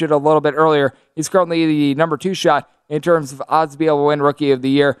I mentioned a little bit earlier. He's currently the number 2 shot in terms of odds to be able to win Rookie of the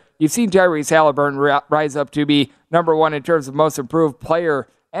Year. You've seen Tyrese Halliburton rise up to be number 1 in terms of Most Improved Player,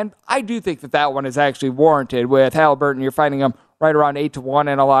 and I do think that one is actually warranted. With Halliburton, you're finding him right around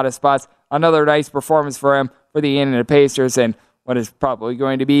 8-1 in a lot of spots. Another nice performance for him for the Indiana Pacers, and what is probably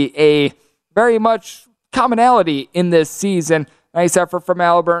going to be a very much commonality in this season. Nice effort from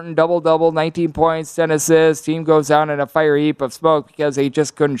Halliburton, double-double, 19 points, 10 assists. Team goes down in a fire heap of smoke because they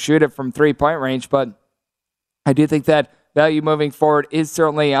just couldn't shoot it from three-point range, but I do think that value moving forward is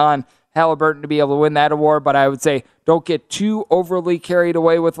certainly on Halliburton to be able to win that award, but I would say don't get too overly carried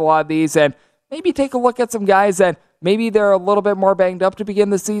away with a lot of these, and maybe take a look at some guys that maybe they're a little bit more banged up to begin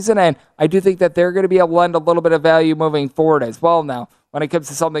the season, and I do think that they're going to be able to lend a little bit of value moving forward as well. Now, when it comes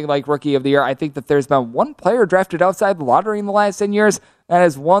to something like Rookie of the Year, I think that there's been one player drafted outside the lottery in the last 10 years that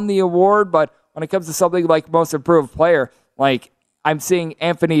has won the award, but when it comes to something like Most Improved Player, like I'm seeing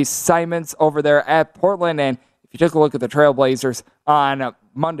Anthony Simons over there at Portland, and if you took a look at the Trailblazers on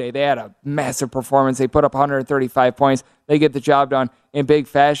Monday, they had a massive performance. They put up 135 points. They get the job done in big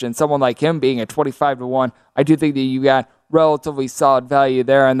fashion. Someone like him being at 25-1, I do think that you got relatively solid value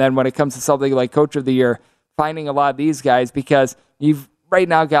there. And then when it comes to something like Coach of the Year, finding a lot of these guys, because you've right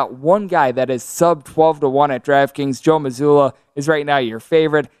now got one guy that is sub 12-1 at DraftKings. Joe Mazzulla is right now your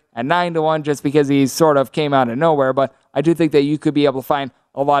favorite at 9-1 just because he sort of came out of nowhere. But I do think that you could be able to find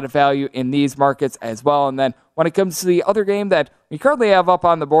a lot of value in these markets as well. And then when it comes to the other game that we currently have up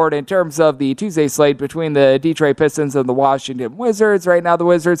on the board in terms of the Tuesday slate between the Detroit Pistons and the Washington Wizards, right now the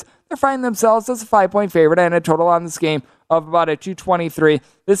Wizards, they're finding themselves as a 5-point favorite and a total on this game of about a 223.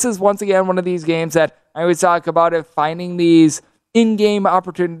 This is once again one of these games that I always talk about it, finding these in-game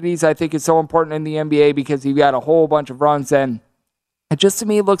opportunities I think is so important in the NBA because you've got a whole bunch of runs, and it just to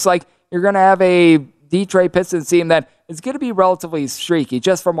me looks like you're going to have a Detroit Pistons team that is going to be relatively streaky.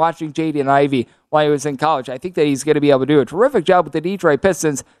 Just from watching Jaden Ivey while he was in college, I think that he's going to be able to do a terrific job with the Detroit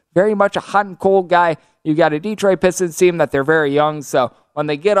Pistons. Very much a hot and cold guy. You've got a Detroit Pistons team that they're very young, so when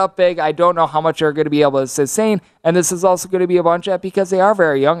they get up big, I don't know how much they're going to be able to sustain, and this is also going to be a bunch that because they are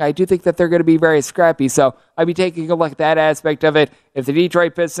very young, I do think that they're going to be very scrappy, so I'd be taking a look at that aspect of it. If the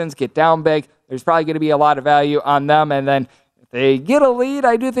Detroit Pistons get down big, there's probably going to be a lot of value on them, and then they get a lead.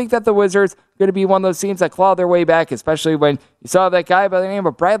 I do think that the Wizards are going to be one of those teams that claw their way back, especially when you saw that guy by the name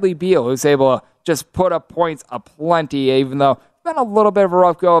of Bradley Beal who's able to just put up points aplenty, even though it's been a little bit of a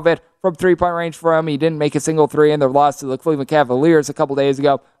rough go of it from three-point range for him. He didn't make a single three in their loss to the Cleveland Cavaliers a couple days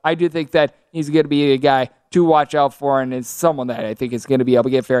ago. I do think that he's going to be a guy to watch out for, and is someone that I think is going to be able to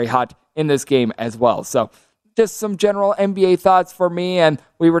get very hot in this game as well. So just some general NBA thoughts for me, and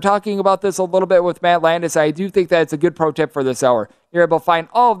we were talking about this a little bit with Matt Landis. I do think that it's a good pro tip for this hour. You're able to find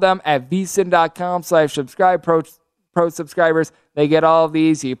all of them at vsin.com/subscribe. Pro subscribers, they get all of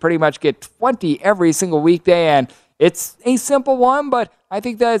these. You pretty much get 20 every single weekday, and it's a simple one, but I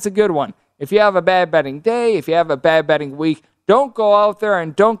think that it's a good one. If you have a bad betting day, if you have a bad betting week, don't go out there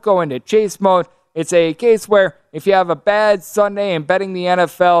and don't go into chase mode. It's a case where if you have a bad Sunday in betting the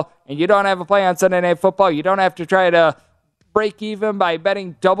NFL and you don't have a play on Sunday Night Football, you don't have to try to break even by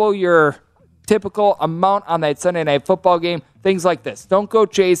betting double your typical amount on that Sunday Night Football game. Things like this. Don't go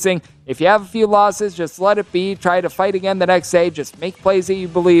chasing. If you have a few losses, just let it be. Try to fight again the next day. Just make plays that you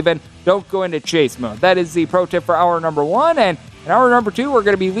believe in. Don't go into chase mode. That is the pro tip for hour number one. And in hour number two, we're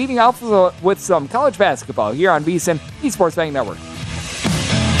going to be leading off with some college basketball here on VSiN, Esports Betting Network.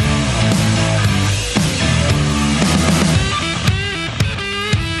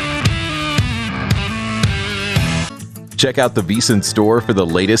 Check out the VSiN store for the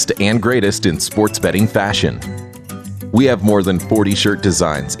latest and greatest in sports betting fashion. We have more than 40 shirt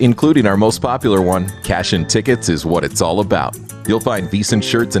designs, including our most popular one, Cash and Tickets is what it's all about. You'll find VSiN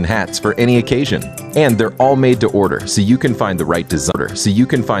shirts and hats for any occasion, and they're all made to order, so you can find the right designer,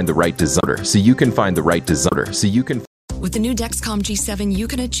 With the new Dexcom G7, you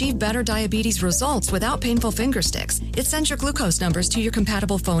can achieve better diabetes results without painful finger sticks. It sends your glucose numbers to your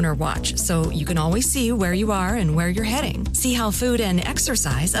compatible phone or watch, so you can always see where you are and where you're heading. See how food and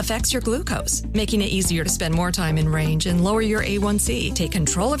exercise affects your glucose, making it easier to spend more time in range and lower your A1C. Take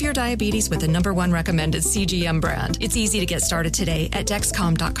control of your diabetes with the #1 recommended CGM brand. It's easy to get started today at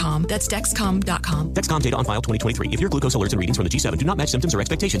Dexcom.com. That's Dexcom.com. Dexcom data on file 2023. If your glucose alerts and readings from the G7 do not match symptoms or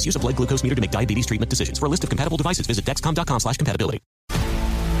expectations, use a blood glucose meter to make diabetes treatment decisions. For a list of compatible devices, visit Dexcom.com/compatibility.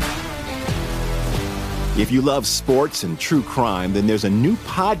 If you love sports and true crime, then there's a new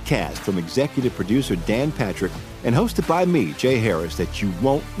podcast from executive producer Dan Patrick and hosted by me, Jay Harris, that you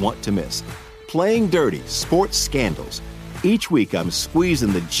won't want to miss. Playing Dirty: Sports Scandals. Each week, I'm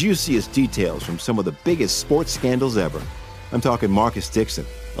squeezing the juiciest details from some of the biggest sports scandals ever. I'm talking Marcus Dixon,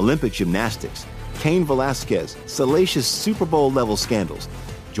 Olympic gymnastics, Cain Velasquez, salacious Super Bowl-level scandals.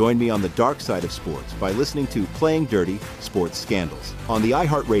 Join me on the dark side of sports by listening to Playing Dirty: Sports Scandals on the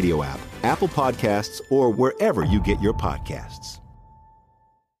iHeartRadio app, Apple Podcasts, or wherever you get your podcasts.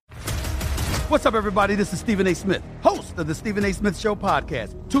 What's up, everybody? This is Stephen A. Smith, host of the Stephen A. Smith Show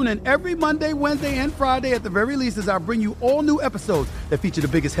podcast. Tune in every Monday, Wednesday, and Friday at the very least as I bring you all new episodes that feature the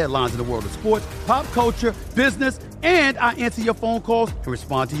biggest headlines in the world of sports, pop culture, business, and I answer your phone calls and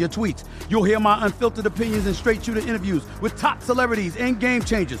respond to your tweets. You'll hear my unfiltered opinions and straight-shooter interviews with top celebrities and game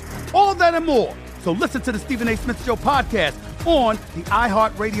changers. All of that and more. So listen to the Stephen A. Smith Show podcast on the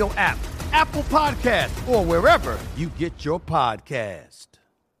iHeartRadio app, Apple Podcasts, or wherever you get your podcast.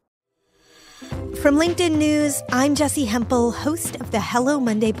 From LinkedIn News, I'm Jessie Hempel, host of the Hello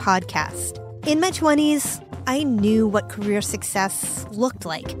Monday podcast. In my 20s, I knew what career success looked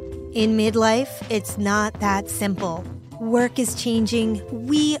like. In midlife, it's not that simple. Work is changing,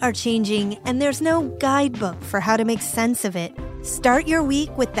 we are changing, and there's no guidebook for how to make sense of it. Start your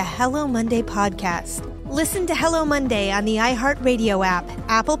week with the Hello Monday podcast. Listen to Hello Monday on the iHeartRadio app,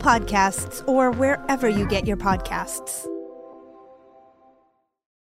 Apple Podcasts, or wherever you get your podcasts.